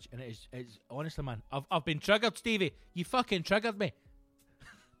for The Grudge, and it's honestly, man, I've been triggered, Stevie. You fucking triggered me.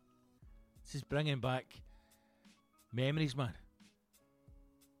 This is bringing back memories, man.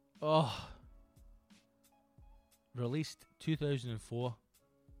 Oh. Released 2004.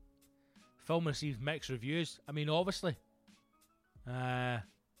 Film received mixed reviews. I mean, obviously. I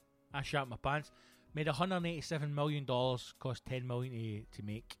shat my pants. Made $187 million, cost $10 million to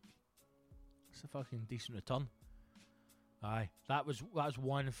make. It's a fucking decent return. Aye, that was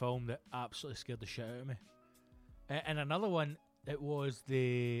one film that absolutely scared the shit out of me. And another one, it wasn't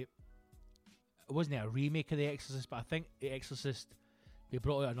a remake of The Exorcist, but I think The Exorcist, they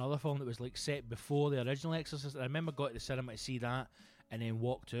brought out another film that was like set before the original Exorcist. And I remember going to the cinema to see that, and then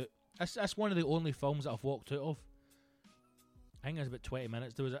walked out That's one of the only films that I've walked out of. I think it was about 20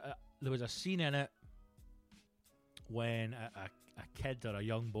 minutes. There was a scene in it when a kid or a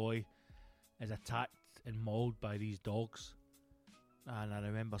young boy is attacked and mauled by these dogs, and I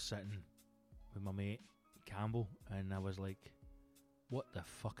remember sitting with my mate Campbell, and I was like, what the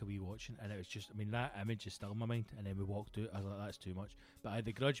fuck are we watching? And it was just, I mean, that image is still in my mind. And then we walked out. I was like, that's too much. But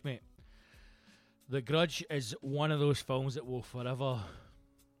The Grudge, mate. The Grudge is one of those films that will forever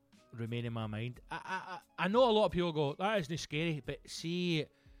remain in my mind. I know a lot of people go, that isn't scary, but see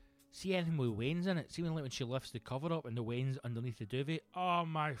anything with Wayne's in it. See when she lifts the cover up and the Wayne's underneath the duvet. Oh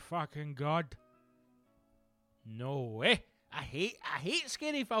my fucking god! No way! I hate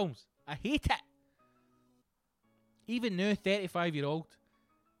scary films. I hate it. Even now, 35-year-old,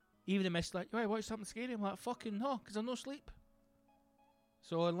 even the miss like, right, watch something scary. I'm like, fucking no, because I'm no sleep.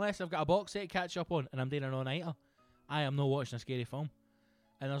 So unless I've got a box set to catch up on and I'm doing an all-nighter, I am not watching a scary film.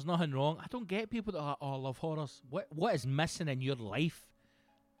 And there's nothing wrong. I don't get people that are, oh, I love horrors. What is missing in your life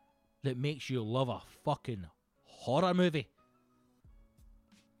that makes you love a fucking horror movie?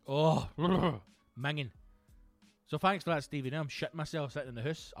 Oh, minging. So thanks for that, Stevie. Now I'm shitting myself sitting in the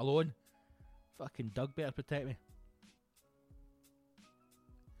house alone. Fucking Doug better protect me.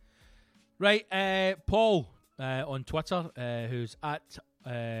 Right, Paul on Twitter, who's at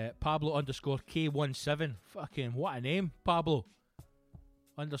Pablo_K17. Fucking what a name, Pablo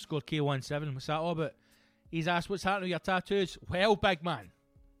 _K17. What's that all about? He's asked, what's happening with your tattoos? Well, big man,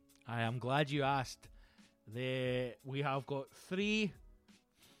 I am glad you asked. We have got 3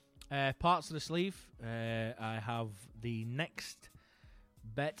 parts of the sleeve. I have the next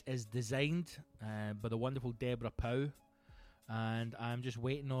bit is designed by the wonderful Deborah Pow, and I'm just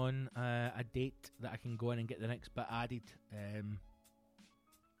waiting on a date that I can go in and get the next bit added.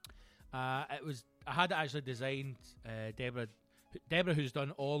 I had it actually designed. Deborah, who's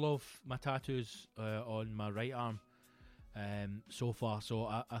done all of my tattoos on my right arm so far. So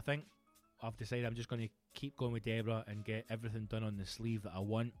I think I've decided I'm just going to keep going with Deborah and get everything done on the sleeve that I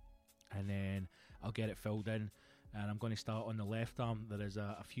want, and then I'll get it filled in. And I'm going to start on the left arm. There is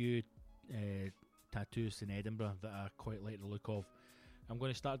a few tattoos in Edinburgh that I quite like the look of. I'm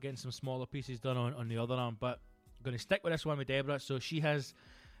going to start getting some smaller pieces done on the other arm, but I'm going to stick with this one with Deborah. So she has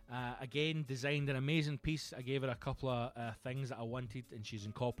again designed an amazing piece. I gave her a couple of things that I wanted, and she's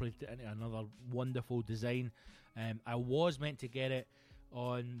incorporated it into another wonderful design. I was meant to get it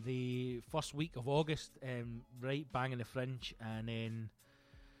on the first week of August, right bang in the fringe, and then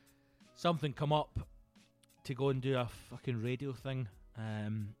something come up to go and do a fucking radio thing,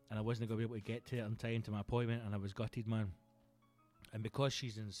 and I wasn't going to be able to get to it on time to my appointment, and I was gutted, man. And because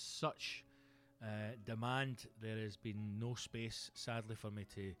she's in such demand, there has been no space, sadly, for me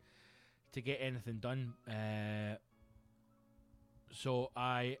to get anything done. So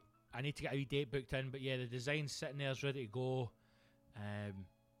I need to get a wee date booked in, but yeah, the design's sitting there, is ready to go. I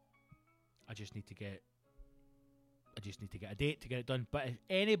just need to get a date to get it done. But if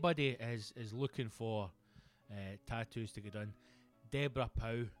anybody is looking for tattoos to get done, Deborah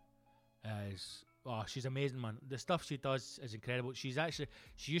Pow is, she's amazing, man. The stuff she does is incredible. She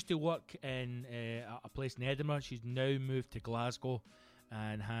used to work in a place in Edinburgh. She's now moved to Glasgow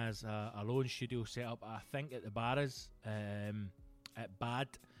and has her own studio set up, I think, at the Barras at Bad.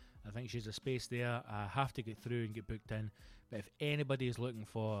 I think she's a space there. I have to get through and get booked in. But if anybody is looking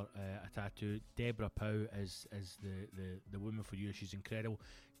for a tattoo, Deborah Pow is the woman for you. She's incredible.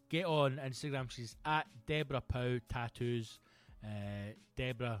 Get on Instagram. She's at Deborah Pow Tattoos.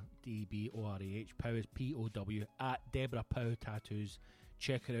 Deborah, D-B-O-R-A-H. Pow is P-O-W. At Deborah Pow Tattoos.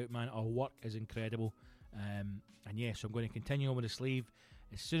 Check her out, man. Her work is incredible. And yeah, so I'm going to continue on with the sleeve.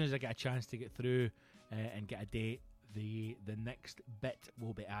 As soon as I get a chance to get through and get a date, the next bit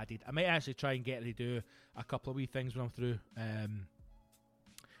will be added. I might actually try and get to do a couple of wee things when I'm through.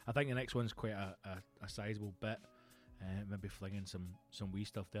 I think the next one's quite a sizable bit. Maybe flinging some wee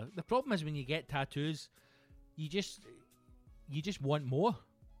stuff there. The problem is when you get tattoos, you just want more.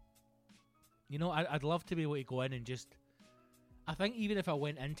 You know, I'd love to be able to go in and just, I think even if I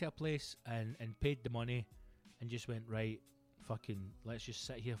went into a place and paid the money and just went, right, fucking let's just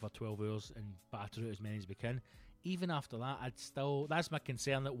sit here for 12 hours and batter out as many as we can, even after that, that's my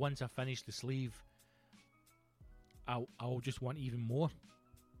concern, that once I finish the sleeve, I'll just want even more.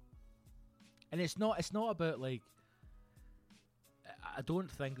 And it's not about, like, I don't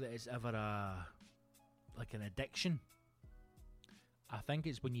think that it's ever an addiction. I think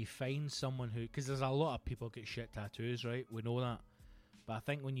it's when you find someone who, because there's a lot of people get shit tattoos, right? We know that. But I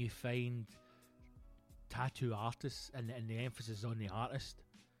think when you find tattoo artists, and the emphasis on the artist,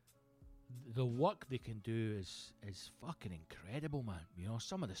 the work they can do is fucking incredible, man. You know,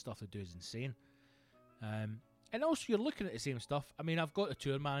 some of the stuff they do is insane. And also, you're looking at the same stuff. I mean, I've got the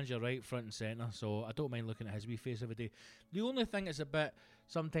tour manager right front and centre, so I don't mind looking at his wee face every day. The only thing is a bit,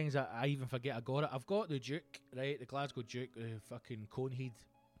 sometimes I even forget I got it. I've got the Duke, right, the Glasgow Duke, the fucking cone head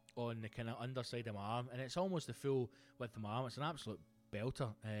on the kind of underside of my arm, and it's almost the full width of my arm. It's an absolute belter.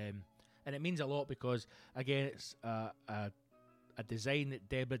 And it means a lot because, again, it's a design that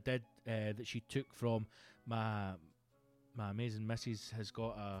Deborah did that she took from my amazing missus. Has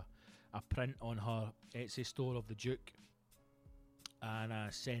got a print on her Etsy store of the Duke, and I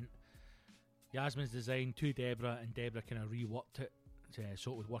sent Yasmin's design to Deborah, and Deborah kind of reworked it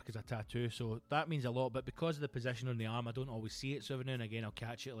so it would work as a tattoo. So that means a lot, but because of the position on the arm, I don't always see it, so every now and again I'll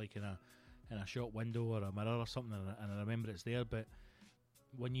catch it like in a shop window or a mirror or something, and I remember it's there. But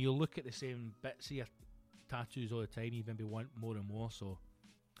when you look at the same bits of your tattoos all the time, you maybe want more and more. So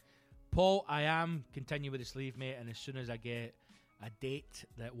Paul, I am continuing with the sleeve, mate, and as soon as I get a date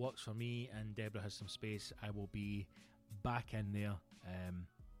that works for me and Deborah has some space, I will be back in there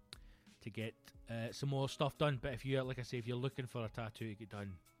to get some more stuff done. But if you, like I say, if you're looking for a tattoo to get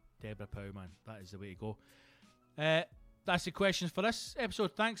done, Deborah Powman, that is the way to go. That's the questions for this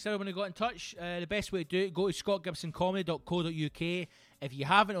episode. Thanks to everyone who got in touch. The best way to do it, go to scottgibsoncomedy.co.uk. If you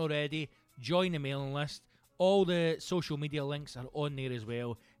haven't already, join the mailing list. All the social media links are on there as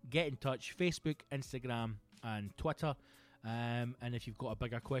well. Get in touch, Facebook, Instagram and Twitter. And if you've got a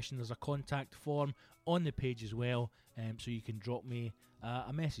bigger question, there's a contact form on the page as well, so you can drop me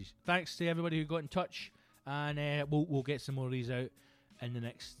a message. Thanks to everybody who got in touch, and we'll get some more of these out in the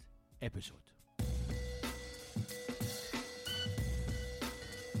next episode.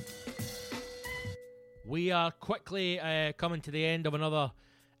 We are quickly coming to the end of another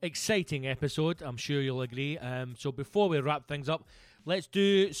exciting episode, I'm sure you'll agree. So before we wrap things up, let's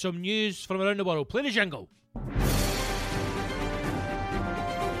do some news from around the world. Play the jingle.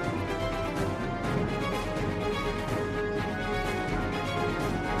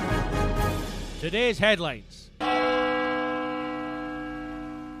 Today's headlines.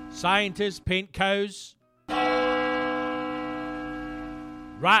 Scientists paint cows.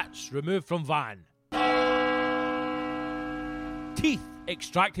 Rats removed from van. Teeth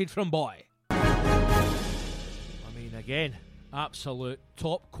extracted from boy. I mean, again, absolute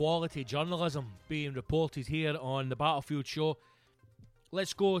top quality journalism being reported here on the Battlefield Show.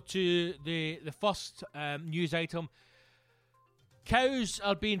 Let's go to the first news item. Cows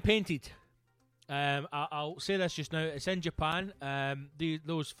are being painted. I'll say this just now. It's in Japan.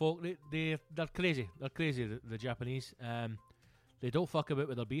 Those folk, they're crazy. They're crazy, the Japanese. They don't fuck about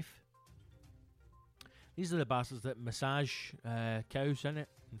with their beef. These are the bastards that massage cows, innit,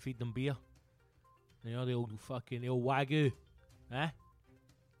 and feed them beer. You know, the old wagyu,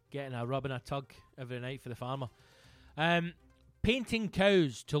 getting a rub and a tug every night for the farmer. Painting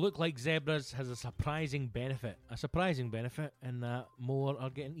cows to look like zebras has a surprising benefit. In that more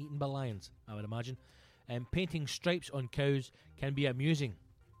are getting eaten by lions, I would imagine. Painting stripes on cows can be amusing.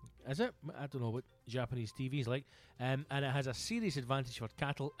 Is it? I don't know what Japanese TV is like. And it has a serious advantage for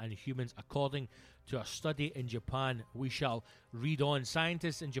cattle and humans, according to a study in Japan. We shall read on.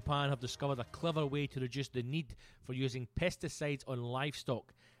 Scientists in Japan have discovered a clever way to reduce the need for using pesticides on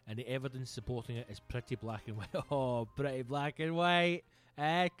livestock, and the evidence supporting it is pretty black and white. Oh, pretty black and white.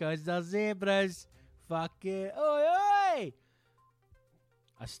 Because they're zebras. Fuck it. Oi, oi!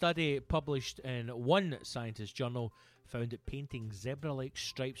 A study published in one scientist journal found that painting zebra-like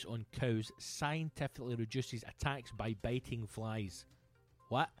stripes on cows scientifically reduces attacks by biting flies.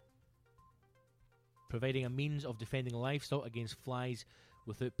 What? Providing a means of defending livestock against flies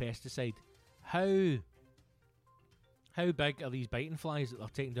without pesticide. How big are these biting flies that they're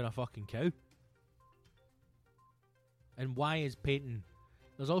taking down a fucking cow? And why is painting...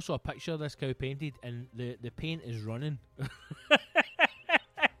 There's also a picture of this cow painted, and the paint is running.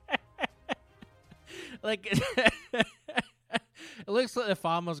 Like... It looks like the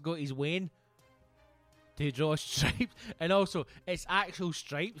farmer's got his wane to draw stripes, and also it's actual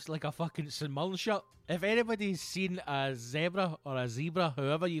stripes like a fucking St. Mirren shirt. If anybody's seen a zebra or a zebra,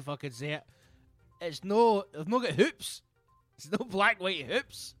 however you fucking say it, they've not got hoops. It's no black white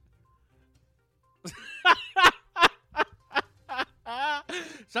hoops.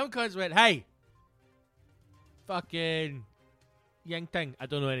 Some cunts went, hey, fucking Yang Ting. I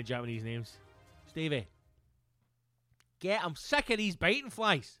don't know any Japanese names. Stevie. I'm sick of these biting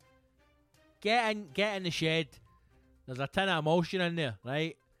flies. Get in the shed. There's a tin of emulsion in there,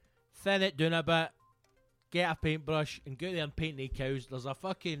 right? Thin it down a bit. Get a paintbrush and go there and paint the cows. There's a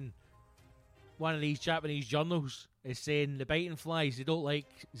fucking... One of these Japanese journals is saying the biting flies, they don't like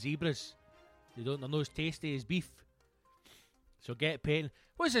zebras. They're not as tasty as beef. So get painted.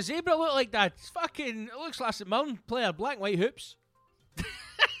 What does a zebra look like, Dad? It's fucking... It looks like a Milne player. Black and white hoops.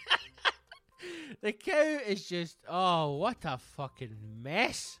 The cow is just... Oh, what a fucking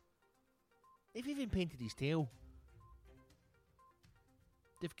mess. They've even painted his tail.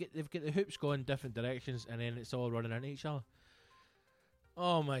 They've got the hoops going different directions, and then it's all running into each other.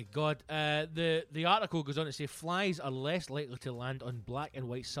 Oh my god. The article goes on to say flies are less likely to land on black and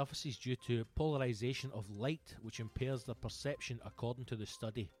white surfaces due to polarization of light, which impairs their perception according to the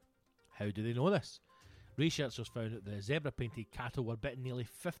study. How do they know this? Researchers found that the zebra-painted cattle were bitten nearly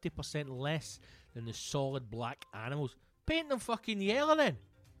 50% less than the solid black animals. Paint them fucking yellow then.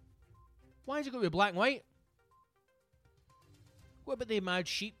 Why is it got to be black and white? What about the mad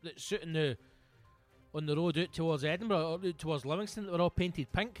sheep that's sitting on the road out towards Edinburgh or out towards Livingston that were all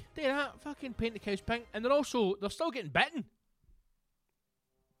painted pink? Do that. Fucking paint the cows pink. And they're still getting bitten.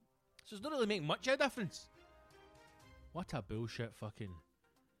 So it's not really making much of a difference. What a bullshit fucking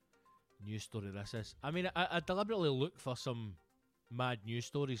news story this is. I mean, I deliberately look for some mad news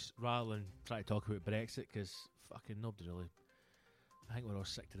stories rather than try to talk about Brexit, because fucking nobody really... I think we're all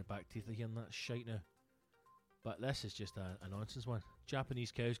sick to the back teeth of hearing that shite now. But this is just a nonsense one.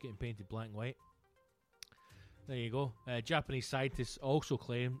 Japanese cows getting painted black and white. There you go. Japanese scientists also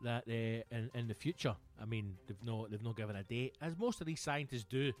claim that in the future, I mean, they've not given a date, as most of these scientists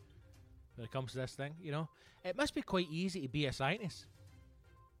do when it comes to this thing, you know. It must be quite easy to be a scientist.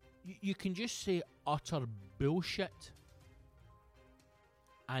 You can just say utter bullshit,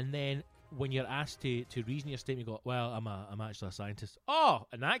 and then when you're asked to reason your statement, you go, well, I'm actually a scientist. Oh,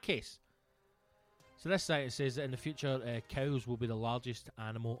 in that case. So this scientist says that in the future, cows will be the largest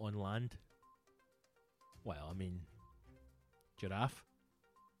animal on land. Well, I mean, giraffe,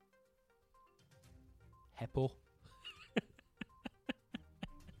 hippo,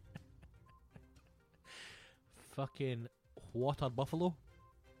 fucking water buffalo.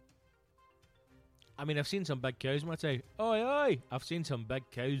 I mean, I've seen some big cows in my time. Oi, I've seen some big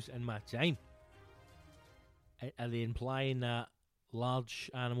cows in my time. Are they implying that large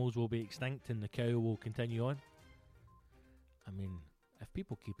animals will be extinct and the cow will continue on? I mean, if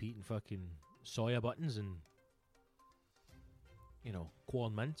people keep eating fucking soya buttons and, you know,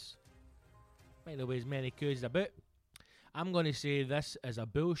 corn mince, might not be as many cows about. I'm going to say this is a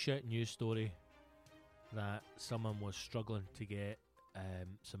bullshit news story that someone was struggling to get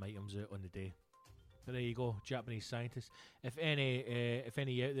some items out on the day. But there you go, Japanese scientists. If any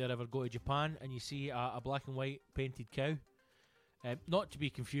out there ever go to Japan and you see a black and white painted cow, not to be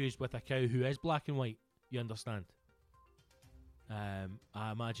confused with a cow who is black and white, you understand.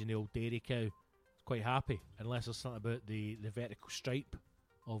 I imagine the old dairy cow is quite happy, unless there's something about the vertical stripe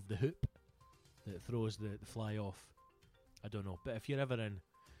of the hoop that throws the fly off. I don't know. But if you're ever in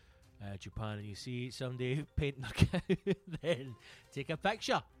Japan and you see somebody painting a cow, then take a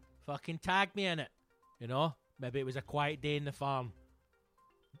picture. Fucking tag me in it. You know? Maybe it was a quiet day in the farm.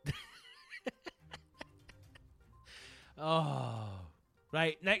 Oh.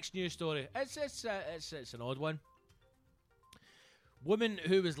 Right, next news story. It's an odd one. Woman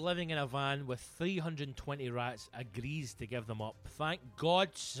who was living in a van with 320 rats agrees to give them up. Thank God,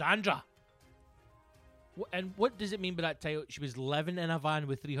 Sandra. And what does it mean by that title? She was living in a van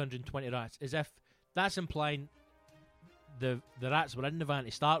with 320 rats. As if that's implying the rats were in the van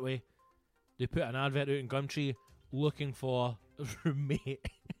to start with. They put an advert out in Gumtree looking for a roommate.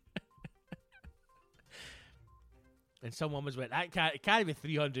 And someone was went, it can't be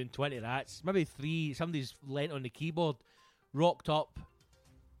 320 rats. Maybe three. Somebody's leant on the keyboard, rocked up.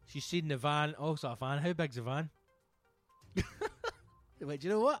 She's seen the van. Oh, it's a van. How big's the van? They went, do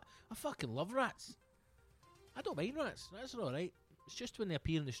you know what? I fucking love rats. I don't mind rats. That's alright. It's just when they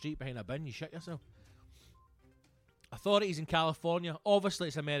appear in the street behind a bin, you shit yourself. Authorities in California, obviously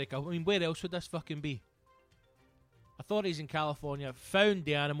it's America. I mean, where else would this fucking be? Authorities in California found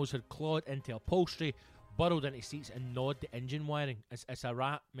the animals had clawed into upholstery, burrowed into seats, and gnawed the engine wiring. It's a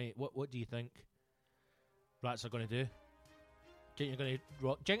rat, mate. What do you think rats are going to do? Do you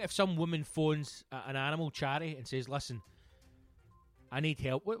think if some woman phones an animal charity and says, listen, I need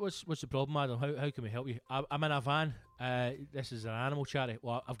help. What's the problem, madam? How can we help you? I'm in a van. This is an animal charity.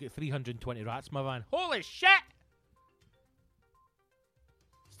 Well, I've got 320 rats in my van. Holy shit!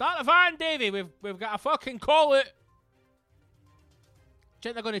 Start the van, Davey. We've got a fucking call out. Do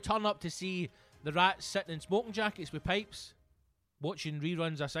you think they're going to turn up to see the rats sitting in smoking jackets with pipes, watching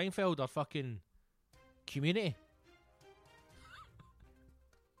reruns of Seinfeld or fucking Community?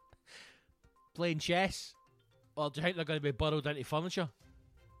 Playing chess? Or do you think they're going to be burrowed into furniture?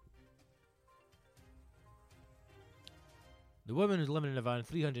 The woman who's living in a van,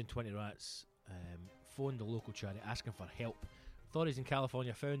 320 rats. phoned the local charity asking for help. Authorities in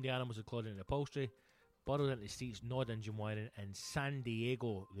California found the animals including the upholstery, burrowed into the seats, gnawed engine wiring in San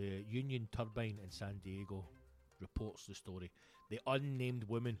Diego. The Union Turbine in San Diego reports the story. The unnamed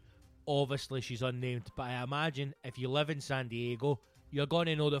woman, obviously she's unnamed, but I imagine if you live in San Diego, you're going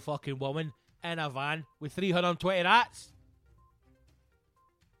to know the fucking woman in a van with 320 rats.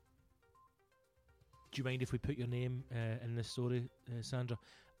 Do you mind if we put your name in this story, Sandra?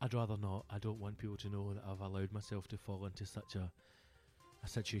 I'd rather not. I don't want people to know that I've allowed myself to fall into such a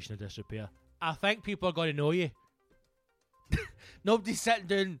situation of disrepair. I think people are going to know you. Nobody's sitting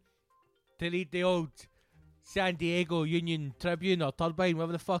down to read the old San Diego Union Tribune or Turbine,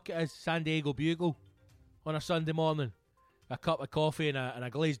 whatever the fuck it is, San Diego Bugle, on a Sunday morning. A cup of coffee and a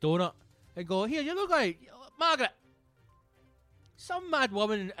glazed donut. And go, here, you look like Margaret. Some mad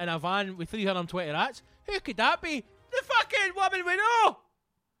woman in a van with 320 rats. Who could that be? The fucking woman we know!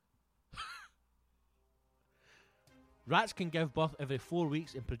 Rats can give birth every 4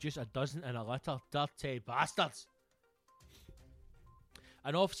 weeks and produce a dozen in a litter. Dirty bastards.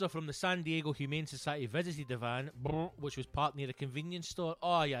 An officer from the San Diego Humane Society visited the van, which was parked near a convenience store.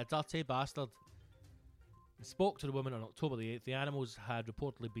 Oh yeah, dirty bastard. And spoke to the woman on October the 8th. The animals had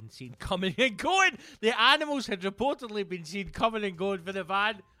reportedly been seen coming and going. The animals had reportedly been seen coming and going for the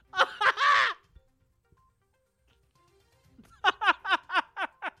van.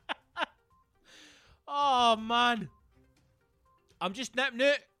 Oh man. I'm just nipping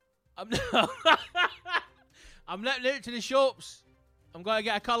out. I'm nipping out to the shops. I'm going to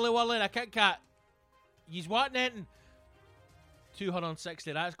get a Curly Wurly and a Kit Kat. You's wanting anything?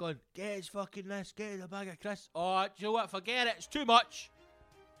 260 rats going, get his fucking this, get his a bag of crisps. Oh, do you know what? Forget it. It's too much.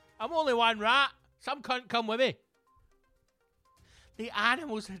 I'm only one rat. Some cunt come with me. The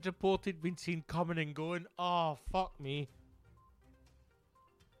animals had reported been seen coming and going. Oh, fuck me.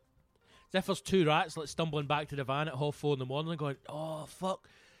 As if there's two rats like stumbling back to the van at 4:30 in the morning going, oh, fuck.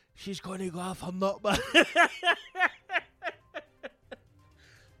 She's going to go off her nut, man.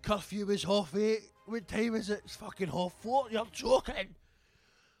 Curfew is 8:30. What time is it? It's fucking 4:30. You're joking.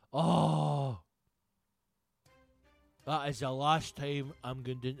 Oh. That is the last time I'm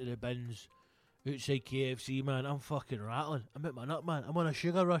going down to the bins outside KFC, man. I'm fucking rattling. I'm at my nut, man. I'm on a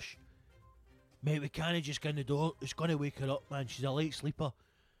sugar rush. Mate, we can't just get in the door. It's going to wake her up, man. She's a light sleeper.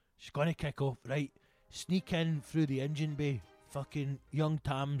 She's going to kick off. Right. Sneak in through the engine bay. Fucking young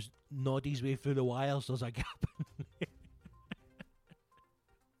Tam's nod his way through the wires. There's a gap in there.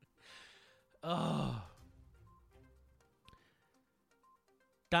 Oh.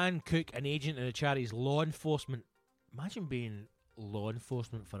 Dan Cook, an agent in the charity's law enforcement. Imagine being law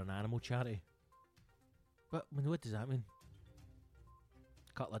enforcement for an animal charity. What does that mean?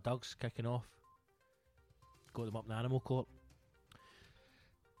 A couple of dogs kicking off. Got them up in animal court.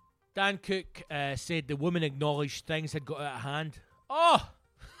 Dan Cook said the woman acknowledged things had got out of hand. Oh!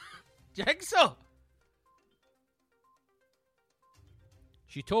 Jigsaw!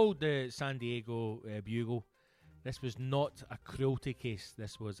 She told the San Diego Bugle this was not a cruelty case.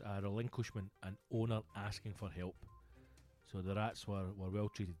 This was a relinquishment, an owner asking for help. So the rats were well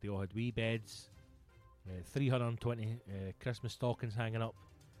treated. They all had wee beds, 320 Christmas stockings hanging up.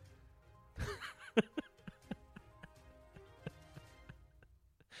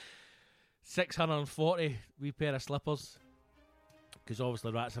 640 wee pair of slippers. Because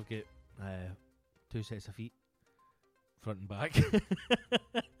obviously rats have got 2 sets of feet. Front and back.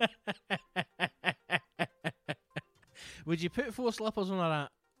 Would you put 4 slippers on a rat?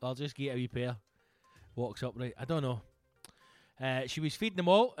 I'll just get a wee pair. Walks upright. I don't know. She was feeding them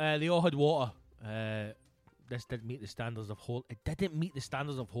all. They all had water. This didn't meet the standards of hold. It didn't meet the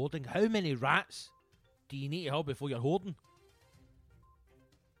standards of holding. How many rats do you need to hold before you're holding?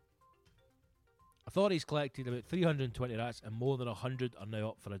 Authorities collected about 320 rats and more than 100 are now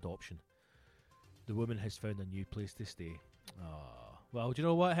up for adoption. The woman has found a new place to stay. Oh, well, do you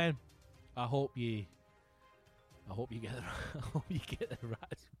know what, Hen? I hope you get the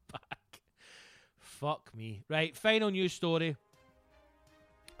rats back. Fuck me. Right, final news story.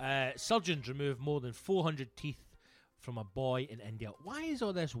 Surgeons remove more than 400 teeth from a boy in India. Why is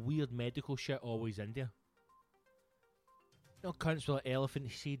all this weird medical shit always India? You know, cunts with like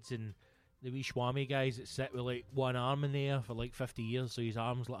elephant seeds and the wee Swami guys that sit with like one arm in the air for like 50 years, so his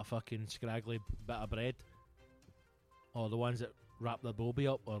arm's like a fucking scraggly bit of bread. Or the ones that wrap their bobby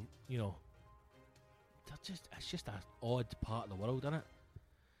up, or, you know. It's just an odd part of the world, isn't it?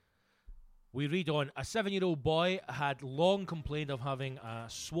 We read on. A 7-year-old boy had long complained of having a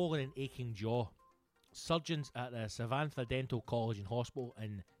swollen and aching jaw. Surgeons at the Savantha Dental College and Hospital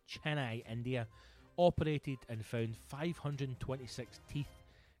in Chennai, India, operated and found 526 teeth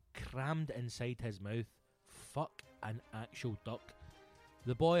crammed inside his mouth. Fuck an actual duck.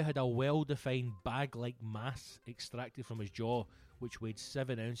 The boy had a well-defined bag-like mass extracted from his jaw, which weighed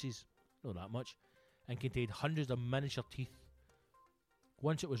 7 ounces, not that much, and contained hundreds of miniature teeth.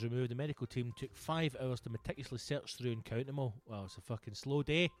 Once it was removed, the medical team took 5 hours to meticulously search through and count them all. Well, it's a fucking slow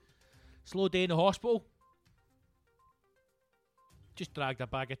day. Slow day in the hospital. Just dragged a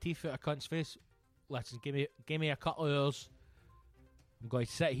bag of teeth out of cunt's face. Listen, give me a couple of hours. I'm going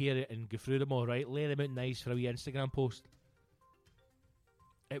to sit here and go through them all, right? Lay them out nice for a wee Instagram post.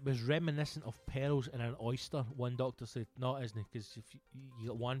 It was reminiscent of pearls in an oyster, one doctor said. No, it isn't, because if you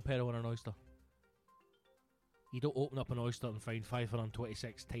got one pearl in an oyster. You don't open up an oyster and find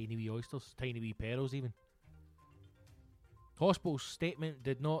 526 tiny wee oysters, tiny wee pearls even. Hospital statement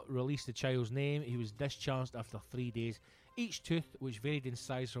did not release the child's name. He was discharged after 3 days. Each tooth, which varied in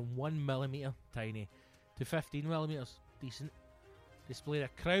size from 1mm, tiny, to 15mm, decent, displayed a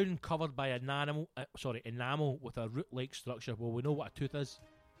crown covered by enamel with a root-like structure. Well, we know what a tooth is.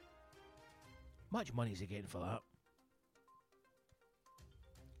 Much money is he getting for that?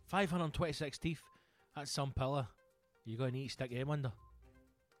 526 teeth. That's some pillar. You're going to need to stick them under.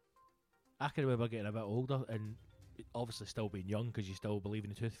 I can remember getting a bit older and obviously still being young because you still believe in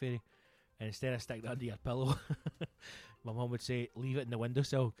the tooth fairy. And instead of sticking it under your pillow, my mum would say, leave it in the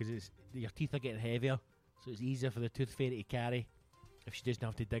windowsill because your teeth are getting heavier. So it's easier for the tooth fairy to carry if she doesn't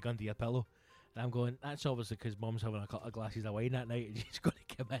have to dig under your pillow. And I'm going, that's obviously because mum's having a couple of glasses of wine that night and she's going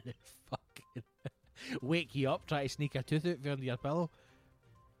to come in and fucking wake you up, try to sneak a tooth out from under your pillow.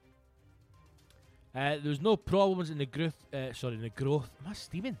 There was no problems in the growth. Am I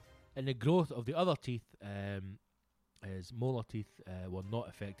steaming? In the growth of the other teeth, his molar teeth were not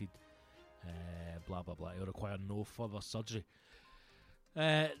affected. Blah blah blah. It will require no further surgery.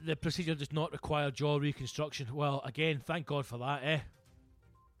 The procedure does not require jaw reconstruction. Well, again, thank God for that.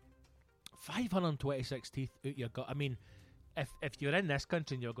 526 teeth out your gut. I mean, if you're in this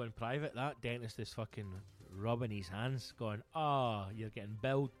country and you're going private, that dentist is fucking rubbing his hands, going, you're getting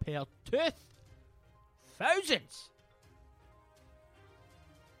billed per tooth. Thousands.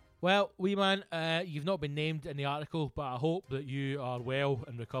 Well, wee man, you've not been named in the article, but I hope that you are well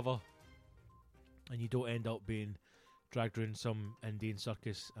and recover and you don't end up being dragged around some Indian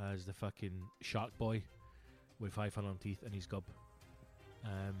circus as the fucking shark boy with 500 teeth in his gob.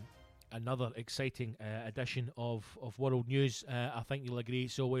 Another exciting edition of world news, I think you'll agree.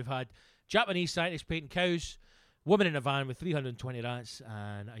 So we've had Japanese scientists painting cows, woman in a van with 320 rats,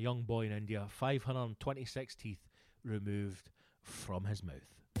 and a young boy in India, 526 teeth removed from his mouth.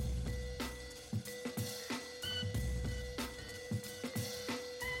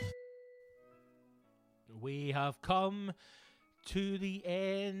 We have come to the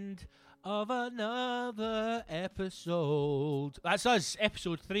end of another episode. That's us,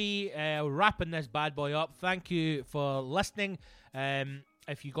 episode 3, wrapping this bad boy up. Thank you for listening.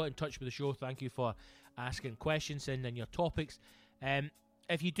 If you got in touch with the show, thank you for asking questions, sending your topics.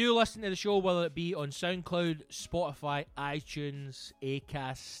 If you do listen to the show, whether it be on SoundCloud, Spotify, iTunes,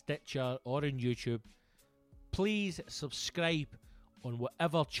 Acast, Stitcher, or on YouTube, please subscribe on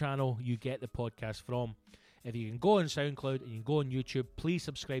whatever channel you get the podcast from. If you can go on SoundCloud and you can go on YouTube, please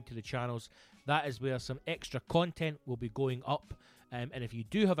subscribe to the channels. That is where some extra content will be going up. And if you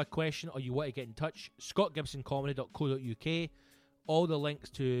do have a question or you want to get in touch, scottgibsoncomedy.co.uk. All the links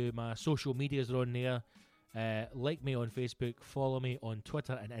to my social medias are on there. Like me on Facebook, follow me on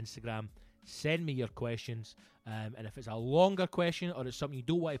Twitter and Instagram. Send me your questions. And if it's a longer question or it's something you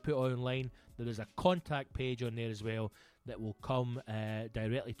don't want to put online, there is a contact page on there as well that will come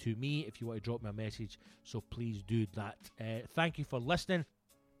directly to me if you want to drop me a message. So please do that. Thank you for listening.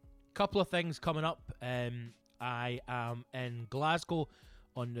 Couple of things coming up. I am in Glasgow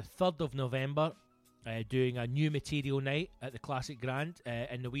on the 3rd of November doing a new material night at the Classic Grand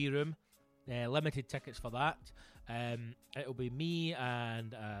in the Wee Room. Limited tickets for that. It'll be me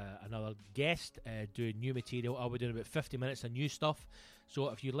and another guest doing new material. I'll be doing about 50 minutes of new stuff. So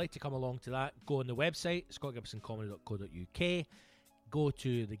if you'd like to come along to that, go on the website, scottgibsoncomedy.co.uk. Go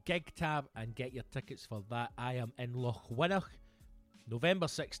to the gig tab and get your tickets for that. I am in Loch Winnoch, November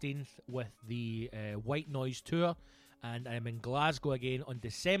 16th with the White Noise Tour. And I'm in Glasgow again on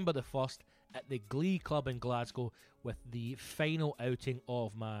December the 1st at the Glee Club in Glasgow with the final outing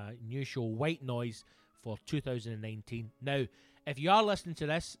of my new show White Noise for 2019. Now, if you are listening to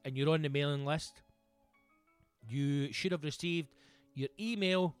this and you're on the mailing list, you should have received your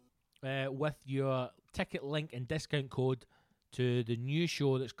email with your ticket link and discount code to the new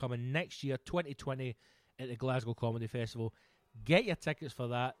show that's coming next year, 2020, at the Glasgow Comedy Festival. Get your tickets for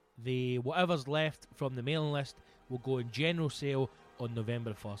that. Whatever's left from the mailing list will go in general sale on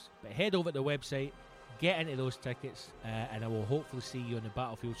November 1st. But head over to the website, get into those tickets, and I will hopefully see you on the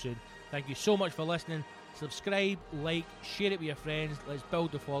battlefield soon. Thank you so much for listening. Subscribe, like, share it with your friends. Let's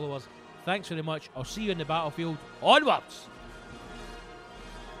build the followers. Thanks very much. I'll see you on the battlefield. Onwards!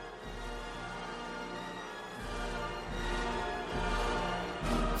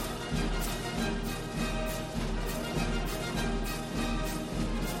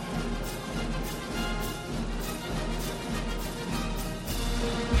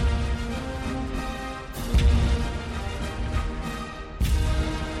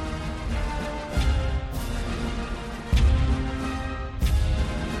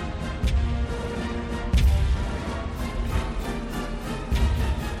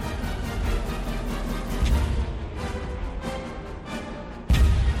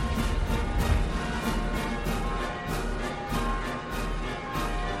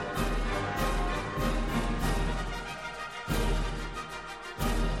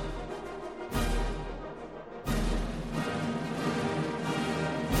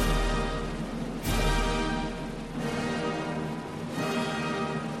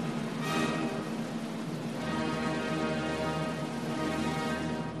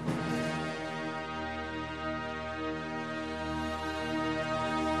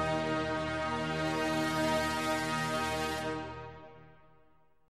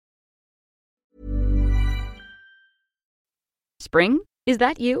 Spring? Is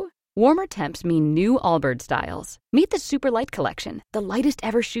that you? Warmer temps mean new Allbirds styles. Meet the Super Light Collection, the lightest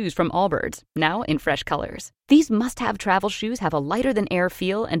ever shoes from Allbirds, now in fresh colors. These must-have travel shoes have a lighter-than-air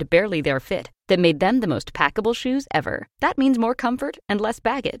feel and barely their fit that made them the most packable shoes ever. That means more comfort and less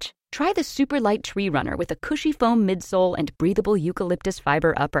baggage. Try the Super Light Tree Runner with a cushy foam midsole and breathable eucalyptus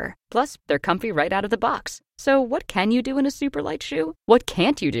fiber upper. Plus, they're comfy right out of the box. So what can you do in a super light shoe? What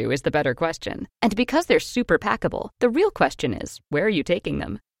can't you do is the better question. And because they're super packable, the real question is, where are you taking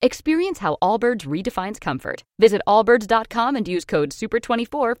them? Experience how Allbirds redefines comfort. Visit allbirds.com and use code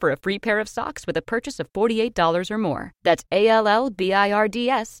SUPER24 for a free pair of socks with a purchase of $48 or more. That's ALLBIRDS.com.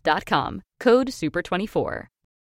 Code SUPER24.